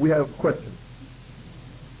 "Sheikh, we have questions."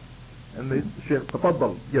 And the sheikh,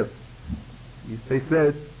 tafaddal, yes. They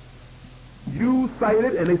said, "You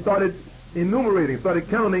cited," and they started enumerating, started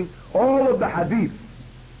counting all of the hadith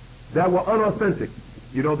that were unauthentic.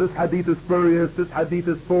 You know, this hadith is spurious, this hadith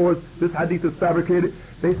is forged, this hadith is fabricated.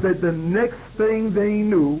 They said the next thing they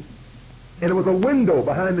knew, and it was a window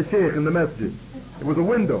behind the sheikh in the masjid. It was a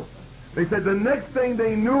window. They said the next thing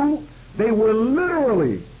they knew, they were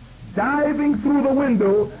literally diving through the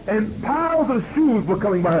window and piles of shoes were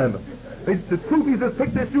coming behind them. The Sufis just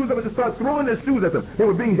picked their shoes up and just started throwing their shoes at them. They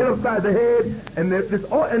were being hit upside the head, and they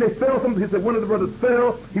fell. He said one of the brothers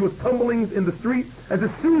fell. He was tumbling in the street, and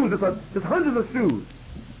the shoes, just hundreds of shoes.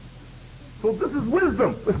 So this is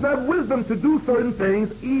wisdom. It's not wisdom to do certain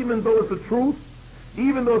things, even though it's the truth,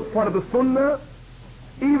 even though it's part of the sunnah,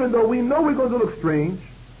 even though we know we're going to look strange.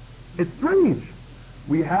 It's strange.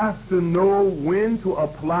 We have to know when to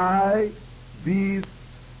apply these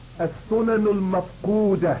as-sunan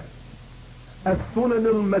al-mafqudah, as-sunan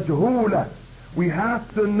al-majhula. We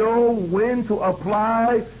have to know when to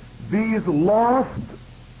apply these lost,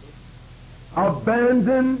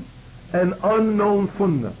 abandoned, and unknown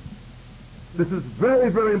sunnah. This is very,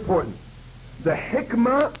 very important. The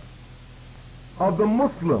hikmah of the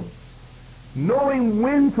Muslim, knowing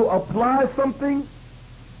when to apply something,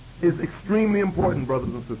 is extremely important, brothers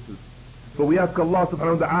and sisters. So we ask Allah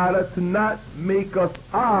subhanahu wa ta'ala to not make us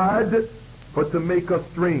odd, but to make us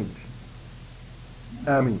strange.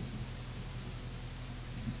 Ameen.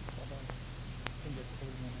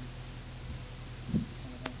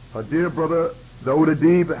 Our dear brother Dāwūd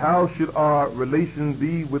Adīb, how should our relation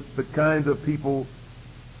be with the kind of people,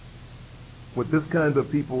 with this kind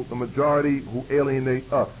of people, the majority who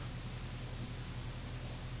alienate us?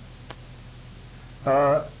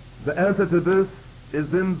 The answer to this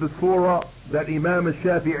is in the surah that Imam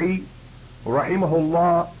al-Shafi'i,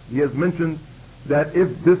 rahimahullah, he has mentioned that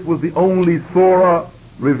if this was the only surah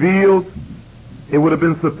revealed, it would have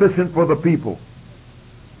been sufficient for the people.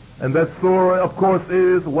 And that surah, of course,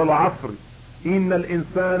 is وَالْعَصْرِ إِنَّ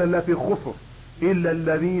الْإِنسَانَ لَفِي خُسْرٍ إِلَّا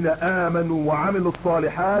الَّذِينَ آمَنُوا وَعَمِلُوا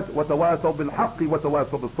الصَّالِحَاتِ وَتَوَاصَوْا بِالْحَقِّ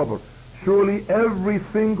وَتَوَاصَوْا بِالصَّبْرِ. Surely every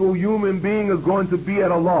single human being is going to be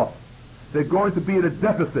at a loss. They're going to be at a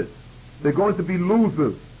deficit. They're going to be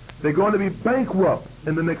losers. They're going to be bankrupt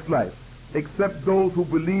in the next life, except those who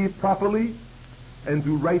believe properly and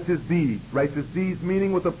do righteous deeds. Righteous deeds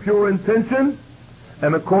meaning with a pure intention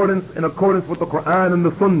and in accordance with the Qur'an and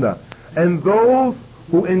the Sunnah. And those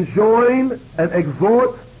who enjoin and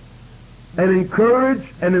exhort and encourage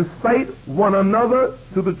and incite one another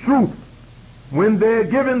to the truth. When they're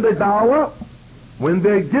giving the da'wah,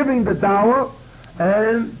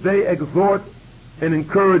 and they exhort and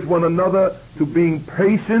encourage one another to being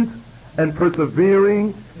patient and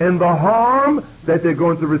persevering in the harm that they're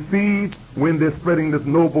going to receive when they're spreading this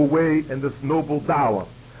noble way and this noble da'wah.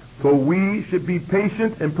 So we should be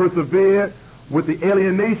patient and persevere with the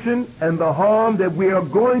alienation and the harm that we are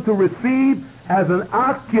going to receive as an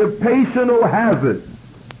occupational hazard.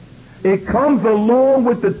 It comes along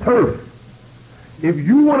with the turf. If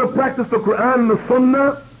you want to practice the Qur'an and the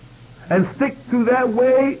Sunnah and stick to that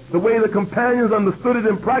way, the way the companions understood it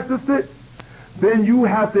and practiced it, then you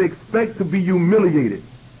have to expect to be humiliated.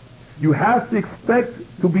 You have to expect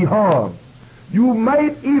to be harmed. You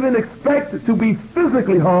might even expect to be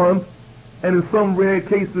physically harmed, and in some rare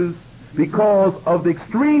cases, because of the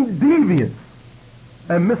extreme deviance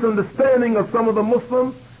and misunderstanding of some of the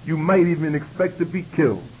Muslims, you might even expect to be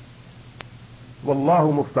killed.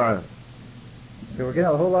 Wallahu musta'an. So we're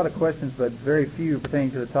getting a whole lot of questions, but very few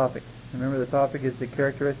pertaining to the topic. Remember, the topic is the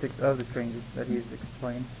characteristics of the strangers that he has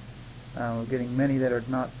explained. We're getting many that are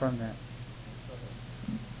not from that.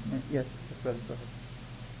 Yes, brother.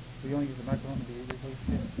 We only use the microphone to be easier, please.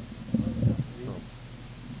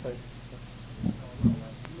 Please.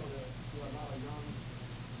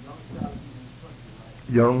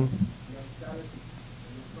 Young.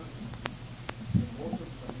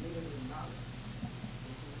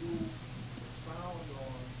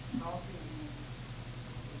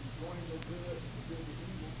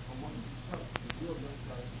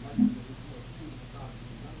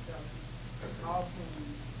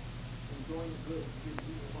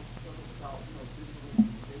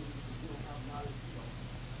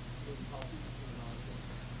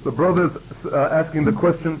 The brother's asking the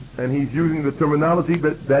question, and he's using the terminology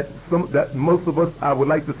that most of us, I would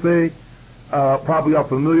like to say, probably are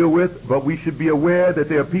familiar with, but we should be aware that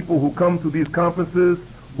there are people who come to these conferences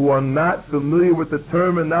who are not familiar with the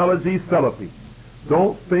terminology Salafi.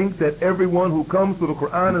 Don't think that everyone who comes to the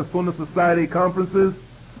Qur'an and Sunnah Society conferences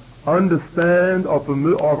understand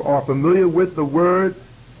or are familiar with the word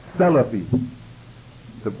Salafi.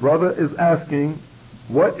 The brother is asking,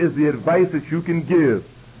 what is the advice that you can give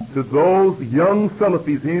to those young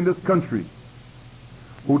Salafis here in this country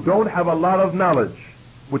who don't have a lot of knowledge,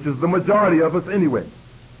 which is the majority of us anyway,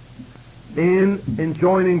 in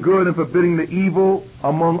enjoining good and forbidding the evil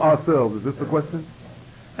among ourselves? Is this the question?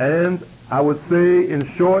 And I would say in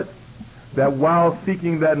short that while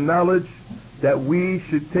seeking that knowledge, that we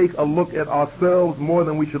should take a look at ourselves more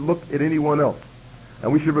than we should look at anyone else.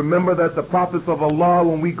 And we should remember that the prophets of Allah,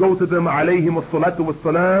 when we go to them, alayhim as-salatu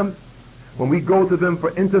was-salam, when we go to them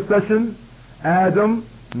for intercession, Adam,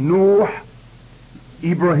 Nuh,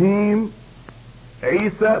 Ibrahim,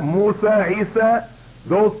 Musa,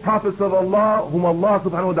 those prophets of Allah whom Allah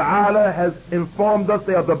subhanahu wa ta'ala has informed us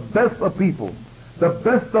they are the best of people. The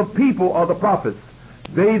best of people are the prophets.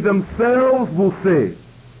 They themselves will say,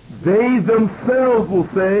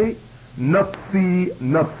 nafsi,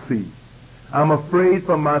 nafsi. I'm afraid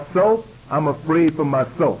for myself, I'm afraid for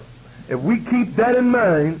myself. If we keep that in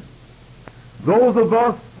mind, those of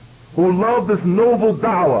us who love this noble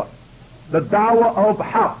da'wah, the da'wah of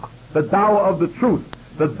haqq, the da'wah of the truth,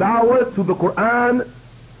 the da'wah to the Qur'an,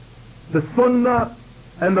 the sunnah,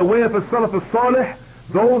 and the way of the salaf as-salih,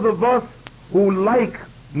 those of us who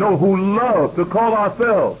love to call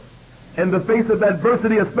ourselves, in the face of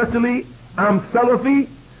adversity especially, I'm Salafi,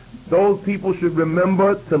 those people should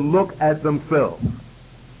remember to look at themselves.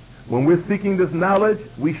 When we're seeking this knowledge,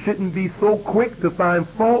 we shouldn't be so quick to find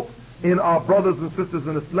fault in our brothers and sisters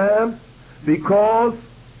in Islam, because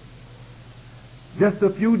just a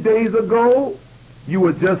few days ago, you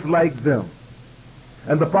were just like them.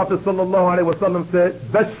 And the Prophet ﷺ said,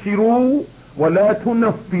 Bashiru wa la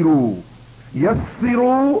tunaffiru,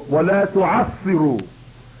 yassiru wa la tu'assiru.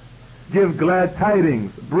 Give glad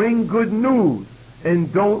tidings, bring good news,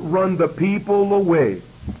 and don't run the people away.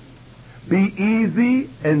 Be easy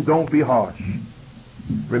and don't be harsh.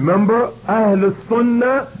 Remember, Ahl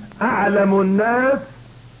Sunnah a'lamu an-nas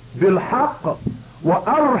bil haqq wa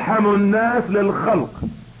arhamu an-nas lil khalq.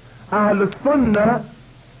 Ahl Sunnah,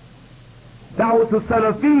 Dāwūd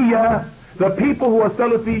Salafiyya, the people who are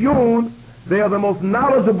Salafiyun, they are the most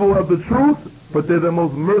knowledgeable of the truth, but they're the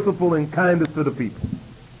most merciful and kindest to the people.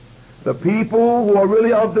 The people who are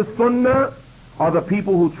really of the Sunnah are the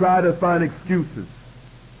people who try to find excuses.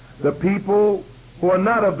 The people who are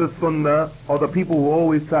not of the Sunnah are the people who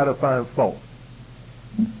always try to find fault.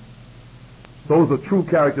 Those are true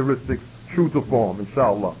characteristics, true to form,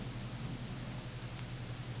 inshallah.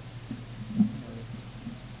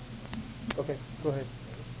 Okay, go ahead.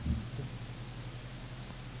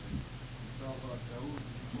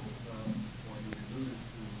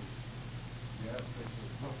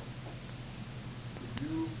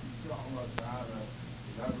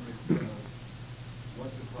 What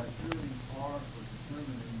the criteria are for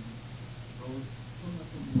determining those from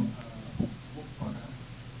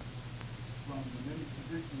the many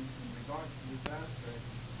positions in regards to this aspect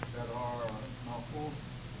that are mawquf,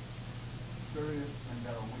 serious, and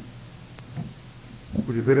that are weak.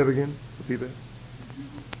 Would you say that again? Repeat that. Could you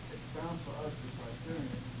expound for us the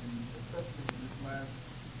criteria, especially in this last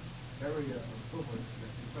area of zuhud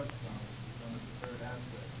that you touched on, which is under the third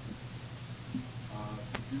aspect?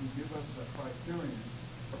 Could you give us a criterion,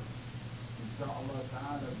 inshallah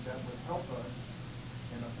ta'ala, that would help us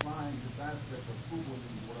in applying this aspect of qubul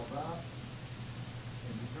al-ghuraba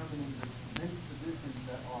in determining the many positions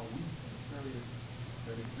that are weak and serious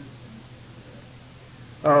that exist in this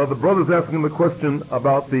today? The brother's asking the question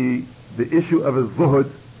about the issue of a zuhud,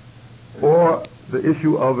 or the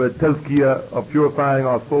issue of a tazkiyah, of purifying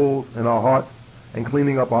our souls and our hearts and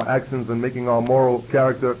cleaning up our actions and making our moral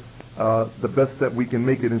character the best that we can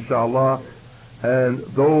make it, inshallah. And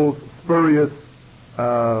those spurious,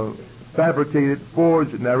 fabricated,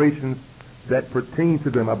 forged narrations that pertain to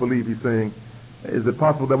them, I believe he's saying, is it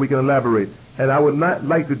possible that we can elaborate? And I would not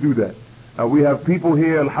like to do that. We have people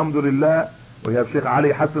here, alhamdulillah. We have Sheikh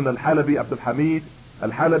Ali Hassan al-Halabi, Abdul Hamid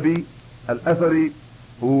al-Halabi al-Athari,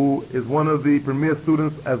 who is one of the premier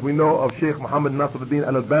students, as we know, of Sheikh Muhammad Nasiruddin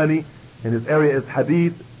al-Albani, and his area is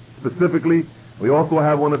hadith specifically. We also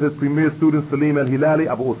have one of his premier students, Salim al-Hilali,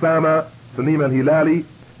 Abu Usama, Salim al-Hilali,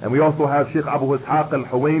 and we also have Sheikh Abu Ishaq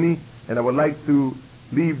al-Huwaini. And I would like to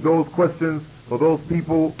leave those questions for those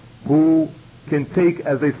people who can take,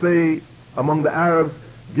 as they say among the Arabs,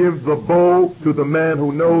 give the bow to the man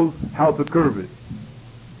who knows how to curve it.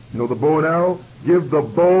 You know the bow and arrow? Give the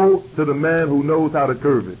bow to the man who knows how to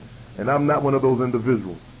curve it. And I'm not one of those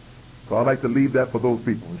individuals. So I'd like to leave that for those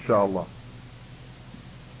people, inshallah.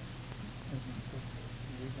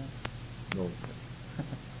 No.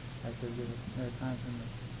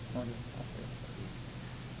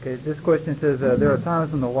 Okay, this question says there are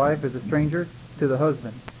times when the wife is a stranger to the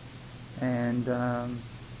husband, and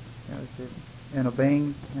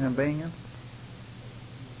obeying him.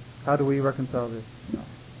 How do we reconcile this?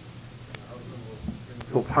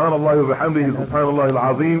 Subhanallah wa bihamdihi, subhanallah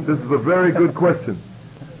al-azim. This is a very good question.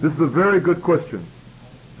 This is a very good question.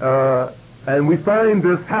 And we find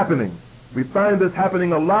this happening. We find this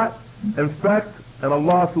happening a lot. In fact, and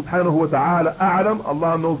Allah subhanahu wa ta'ala a'lam,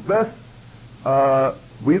 Allah knows best. I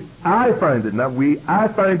find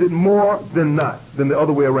it more than not, than the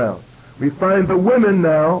other way around. We find the women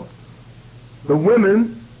now,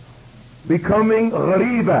 becoming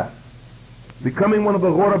ghariba, becoming one of the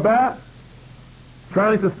ghuraba,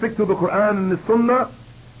 trying to stick to the Qur'an and the Sunnah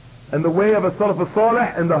and the way of a Salaf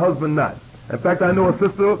al-Salih, and the husband not. In fact, I know a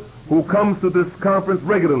sister who comes to this conference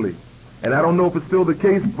regularly, and I don't know if it's still the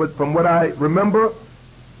case, but from what I remember,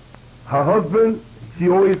 her husband, she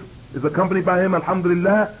always is accompanied by him,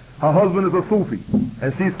 alhamdulillah. Her husband is a Sufi,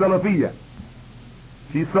 and she's Salafiyya.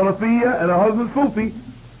 She's Salafiyya, and her husband's Sufi,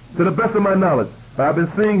 to the best of my knowledge. But I've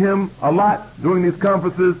been seeing him a lot during these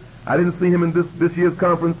conferences. I didn't see him in this year's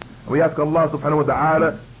conference. We ask Allah subhanahu wa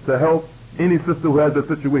ta'ala to help any sister who has that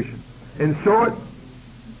situation. In short,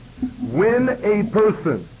 when a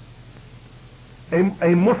person,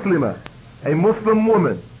 a Muslim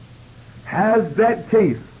woman, has that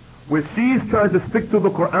case where she's trying to stick to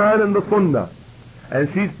the Qur'an and the Sunnah, and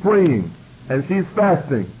she's praying, and she's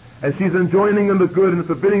fasting, and she's enjoining in the good and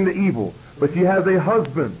forbidding the evil, but she has a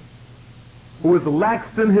husband who is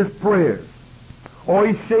lax in his prayers, or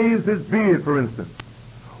he shaves his beard, for instance,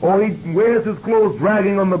 or he wears his clothes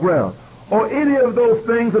dragging on the ground, or any of those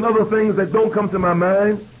things and other things that don't come to my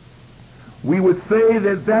mind, we would say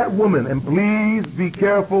that that woman, and please be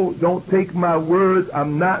careful, don't take my words,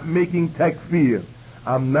 I'm not making takfir.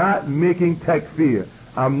 I'm not making takfir.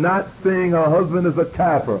 I'm not saying her husband is a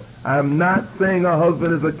kafir. I'm not saying her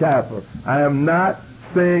husband is a kafir. I am not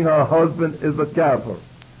saying her husband is a kafir.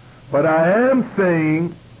 But I am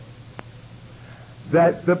saying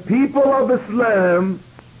that the people of Islam,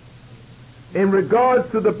 in regards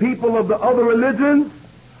to the people of the other religions,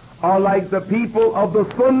 are like the people of the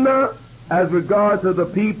Sunnah as regards to the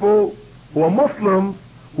people who are Muslims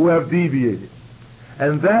who have deviated.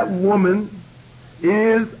 And that woman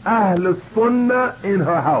is Ahl Sunnah in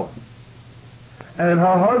her house. And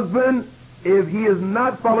her husband, if he is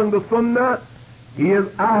not following the Sunnah, he is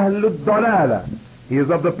Ahl Dalala. He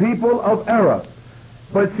is of the people of error.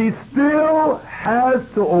 But she still has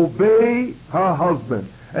to obey her husband.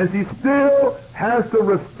 And she still has to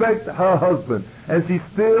respect her husband. And she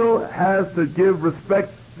still has to give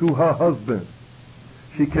respect to her husband.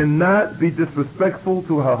 She cannot be disrespectful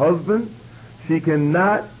to her husband. She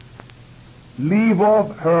cannot leave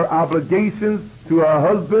off her obligations to her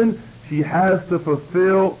husband. She has to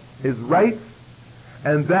fulfill his rights.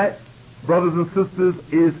 And that, brothers and sisters,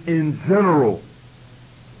 is in general.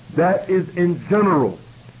 That is in general.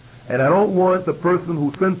 And I don't want the person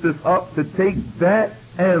who sent this up to take that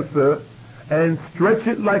answer and stretch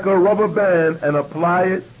it like a rubber band and apply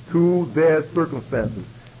it to their circumstances.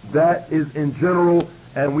 That is in general,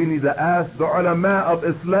 and we need to ask the ulama of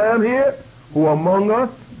Islam here, who are among us,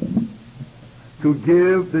 to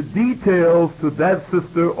give the details to that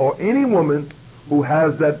sister or any woman who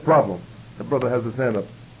has that problem. The brother has his hand up.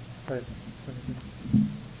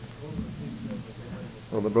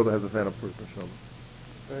 Oh, the brother has his hand up first, inshallah.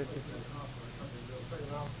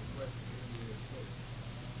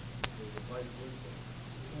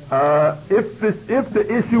 If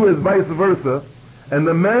the issue is vice versa, and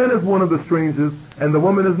the man is one of the strangers and the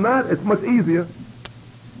woman is not, it's much easier.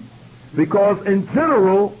 Because in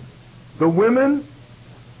general, the women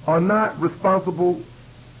are not responsible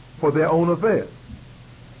for their own affairs.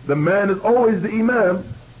 The man is always the imam.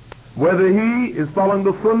 Whether he is following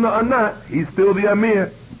the sunnah or not, he's still the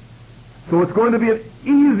amir. So it's going to be an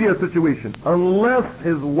easier situation, unless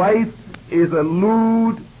his wife is a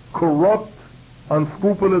lewd, corrupt,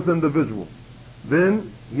 unscrupulous individual.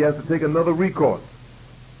 Then he has to take another recourse.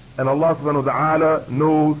 And Allah subhanahu wa ta'ala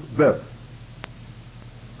knows best.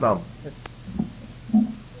 Naam.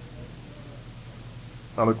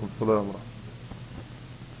 Alaikum salam wa rahmatullah.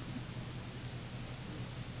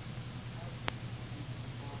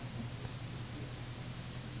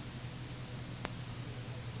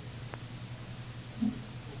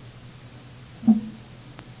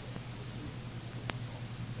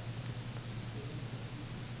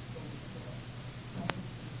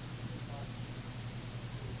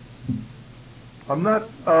 I'm not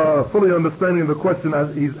fully understanding the question.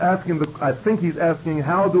 He's asking. I think he's asking,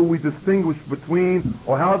 how do we distinguish between,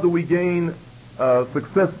 or how do we gain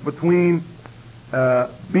success between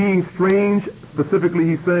being strange? Specifically,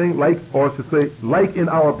 he's saying, like, or I should say, like in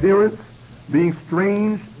our appearance, being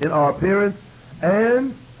strange in our appearance,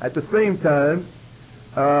 and at the same time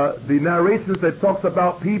the narrations that talks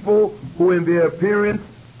about people who in their appearance,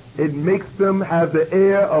 it makes them have the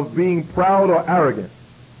air of being proud or arrogant.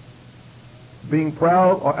 Being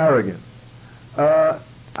proud or arrogant.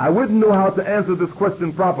 I wouldn't know how to answer this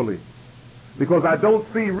question properly, because I don't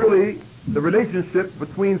see really the relationship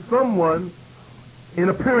between someone in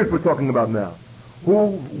appearance we're talking about now,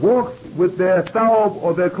 who walks with their thawb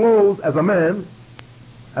or their clothes as a man,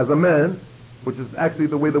 which is actually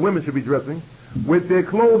the way the women should be dressing, with their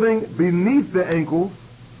clothing beneath their ankles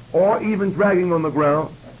or even dragging on the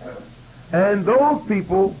ground, and those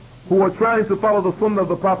people who are trying to follow the sunnah of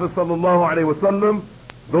the Prophet sallallahu alaihi wasallam,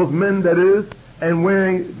 those men that is, and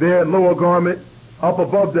wearing their lower garment up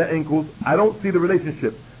above their ankles, I don't see the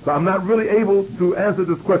relationship. So I'm not really able to answer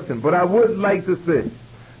this question, but I would like to say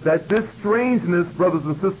that this strangeness, brothers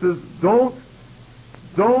and sisters, don't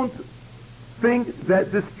think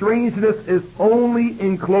that this strangeness is only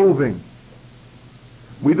in clothing.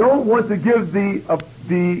 We don't want to give the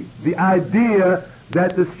idea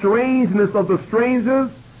that the strangeness of the strangers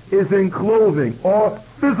is in clothing or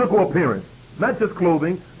physical appearance. Not just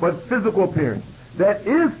clothing, but physical appearance. That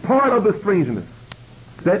is part of the strangeness.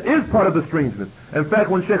 That is part of the strangeness. In fact,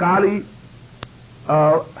 when Sheikh Ali,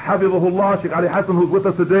 Hafizahullah, Sheikh Ali Hassan, who's with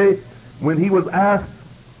us today, when he was asked,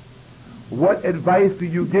 what advice do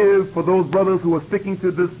you give for those brothers who are sticking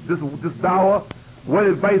to this dawah? What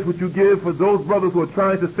advice would you give for those brothers who are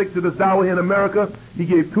trying to stick to this dawah here in America? He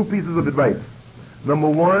gave two pieces of advice. Number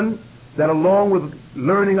one, that along with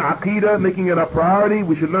learning Aqidah, making it a priority,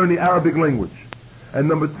 we should learn the Arabic language. And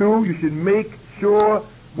number two, you should make sure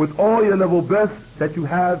with all your level best that you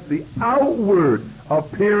have the outward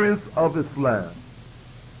appearance of Islam.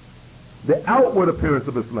 The outward appearance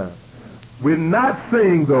of Islam. We're not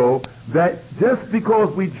saying, though, that just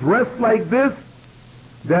because we dress like this,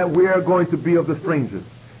 that we are going to be of the strangers.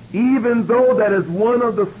 Even though that is one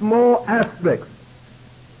of the small aspects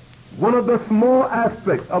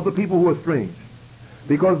of the people who are strange.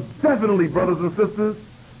 Because definitely, brothers and sisters,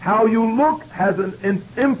 how you look has an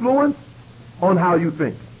influence on how you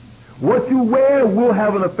think. What you wear will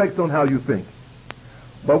have an effect on how you think.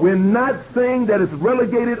 But we're not saying that it's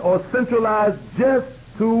relegated or centralized just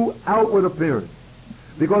to outward appearance.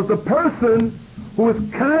 Because the person who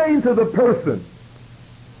is kind to the person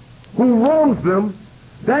who wrongs them,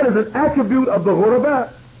 that is an attribute of the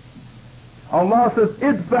ghuraba. Allah says,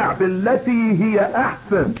 idfa' billati hiya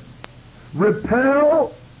ahsan.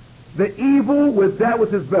 Repel the evil with that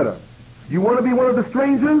which is better. You want to be one of the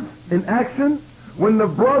strangers in action? When the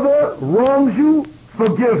brother wrongs you,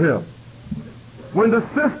 forgive him. When the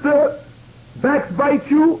sister backbites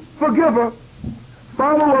you, forgive her.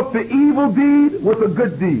 Follow up the evil deed with a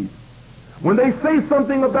good deed. When they say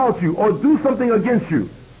something about you or do something against you,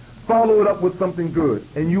 follow it up with something good,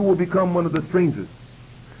 and you will become one of the strangers.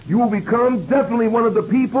 You will become definitely one of the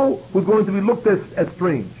people who's going to be looked at as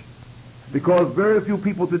strange. Because very few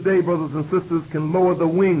people today, brothers and sisters, can lower the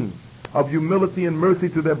wing of humility and mercy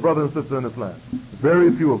to their brother and sister in Islam.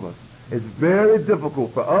 Very few of us. It's very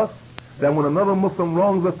difficult for us that when another Muslim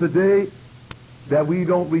wrongs us today, that we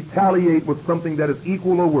don't retaliate with something that is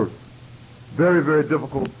equal or worse. Very, very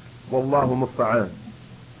difficult. Wallahu musta'an.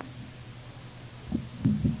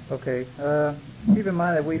 Okay. Keep in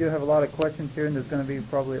mind that we do have a lot of questions here, and there's going to be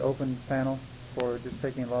probably open panel for just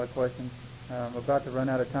taking a lot of questions. I'm about to run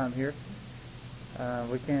out of time here.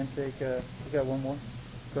 We can take, we got one more.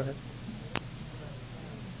 Go ahead.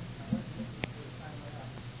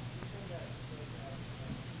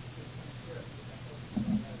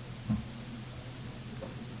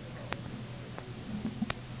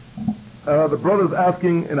 The brother's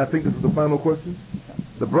asking, and I think this is the final question.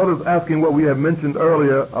 The brother's asking what we have mentioned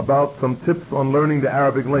earlier about some tips on learning the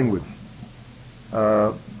Arabic language.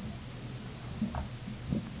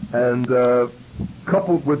 And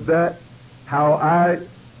coupled with that, how I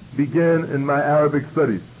began in my Arabic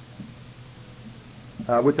studies,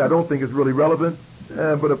 which I don't think is really relevant,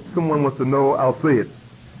 but if someone wants to know, I'll say it.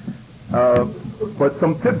 But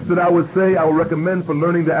some tips that I would say I would recommend for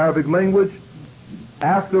learning the Arabic language,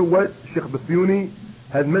 after what Sheikh Basuni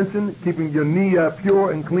had mentioned, keeping your niyyah pure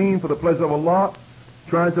and clean for the pleasure of Allah,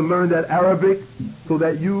 trying to learn that Arabic so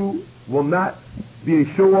that you will not be a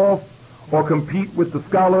show-off or compete with the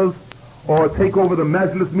scholars or take over the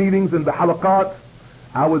majlis meetings and the halaqat.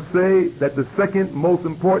 I would say that the second most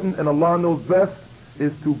important, and Allah knows best,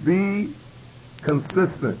 is to be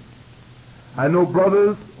consistent. I know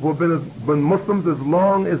brothers who have been Muslims as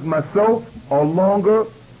long as myself or longer.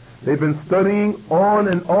 They've been studying on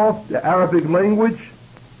and off the Arabic language,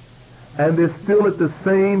 and they're still at the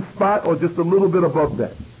same spot or just a little bit above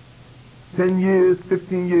that. 10 years,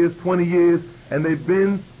 15 years, 20 years, and they've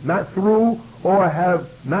been not through or have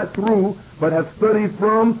not through, but have studied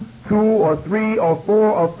from 2 or 3 or 4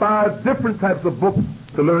 or 5 different types of books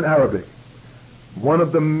to learn Arabic. One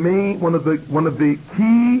of the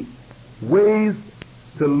key ways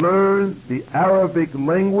to learn the Arabic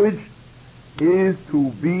language is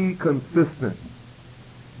to be consistent.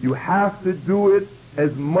 You have to do it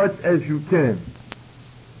as much as you can.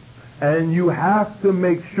 And you have to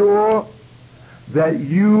make sure that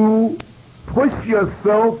you push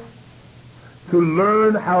yourself to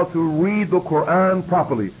learn how to read the Qur'an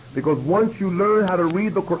properly. Because once you learn how to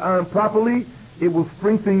read the Qur'an properly, it will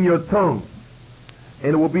strengthen your tongue.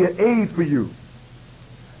 And it will be an aid for you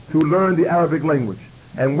to learn the Arabic language.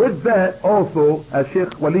 And with that also, as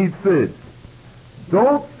Sheikh Walid said,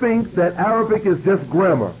 don't think that Arabic is just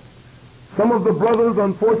grammar. Some of the brothers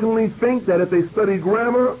unfortunately think that if they study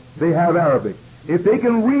grammar, they have Arabic. If they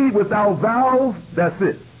can read without vowels, that's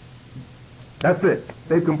it. That's it.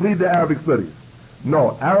 They've completed their Arabic studies.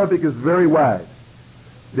 No, Arabic is very wide.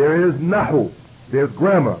 There is nahu, there's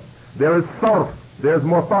grammar, there is sarf, there's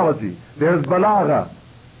morphology, there's balagha.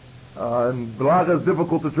 And balagha is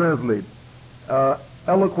difficult to translate.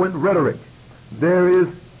 Eloquent rhetoric. There is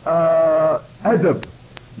adab.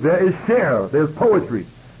 There is share. There's poetry.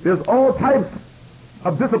 There's all types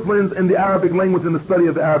of disciplines in the Arabic language, in the study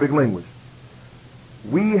of the Arabic language.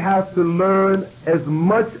 We have to learn as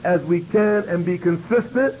much as we can and be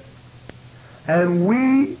consistent. And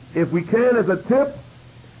we, if we can, as a tip,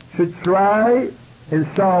 should try,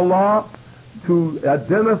 inshallah, to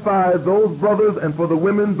identify those brothers, and for the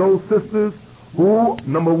women, those sisters who,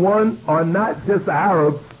 number one, are not just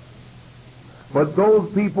Arabs, but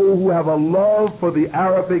those people who have a love for the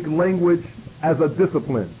Arabic language as a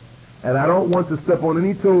discipline. And I don't want to step on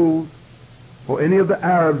any toes for any of the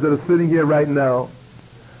Arabs that are sitting here right now,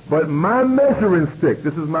 but my measuring stick,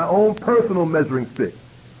 this is my own personal measuring stick,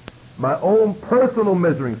 my own personal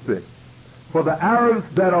measuring stick, for the Arabs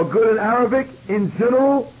that are good in Arabic in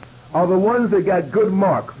general are the ones that got good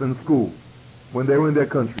marks in school when they were in their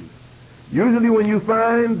countries. Usually when you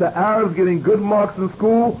find the Arabs getting good marks in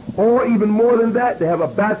school, or even more than that, they have a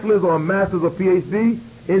bachelor's or a master's or PhD,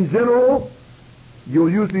 in general, you'll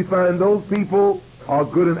usually find those people are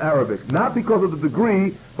good in Arabic. Not because of the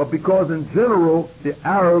degree, but because in general, the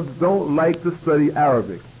Arabs don't like to study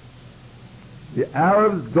Arabic. The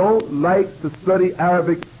Arabs don't like to study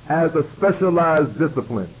Arabic as a specialized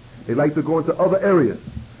discipline. They like to go into other areas.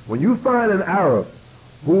 When you find an Arab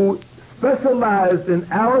who specialized in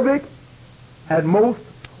Arabic at most,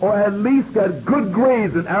 or at least got good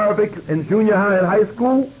grades in Arabic in junior high and high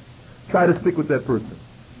school, try to stick with that person.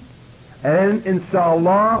 And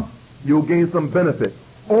inshallah, you'll gain some benefit.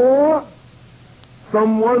 Or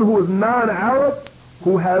someone who is non-Arab,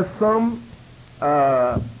 who has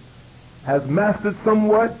has mastered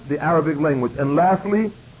somewhat the Arabic language. And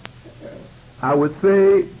lastly, I would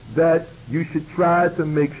say that you should try to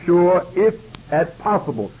make sure, if at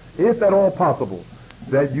all possible,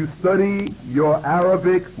 that you study your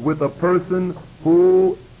Arabic with a person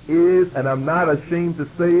who is, and I'm not ashamed to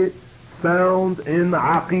say it, sound in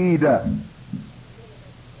Aqidah.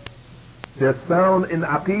 They're sound in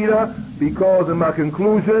Aqidah, because in my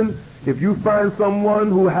conclusion, if you find someone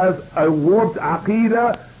who has a warped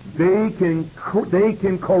Aqidah, they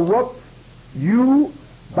can corrupt you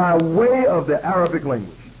by way of the Arabic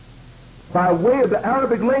language. By way of the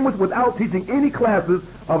Arabic language, without teaching any classes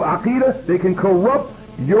of Aqidah, they can corrupt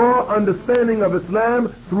your understanding of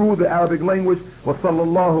Islam through the Arabic language. وصلى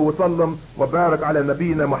الله وسلم وبارك على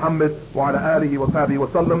نبينا محمد وعلى آله وصحبه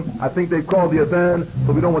وسلم. I think they called the adhan,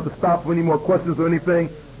 so we don't want to stop for any more questions or anything.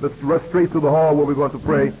 Let's rush straight to the hall where we're going to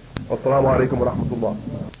pray. Wassalamu alaikum wa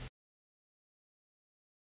rahmatullah.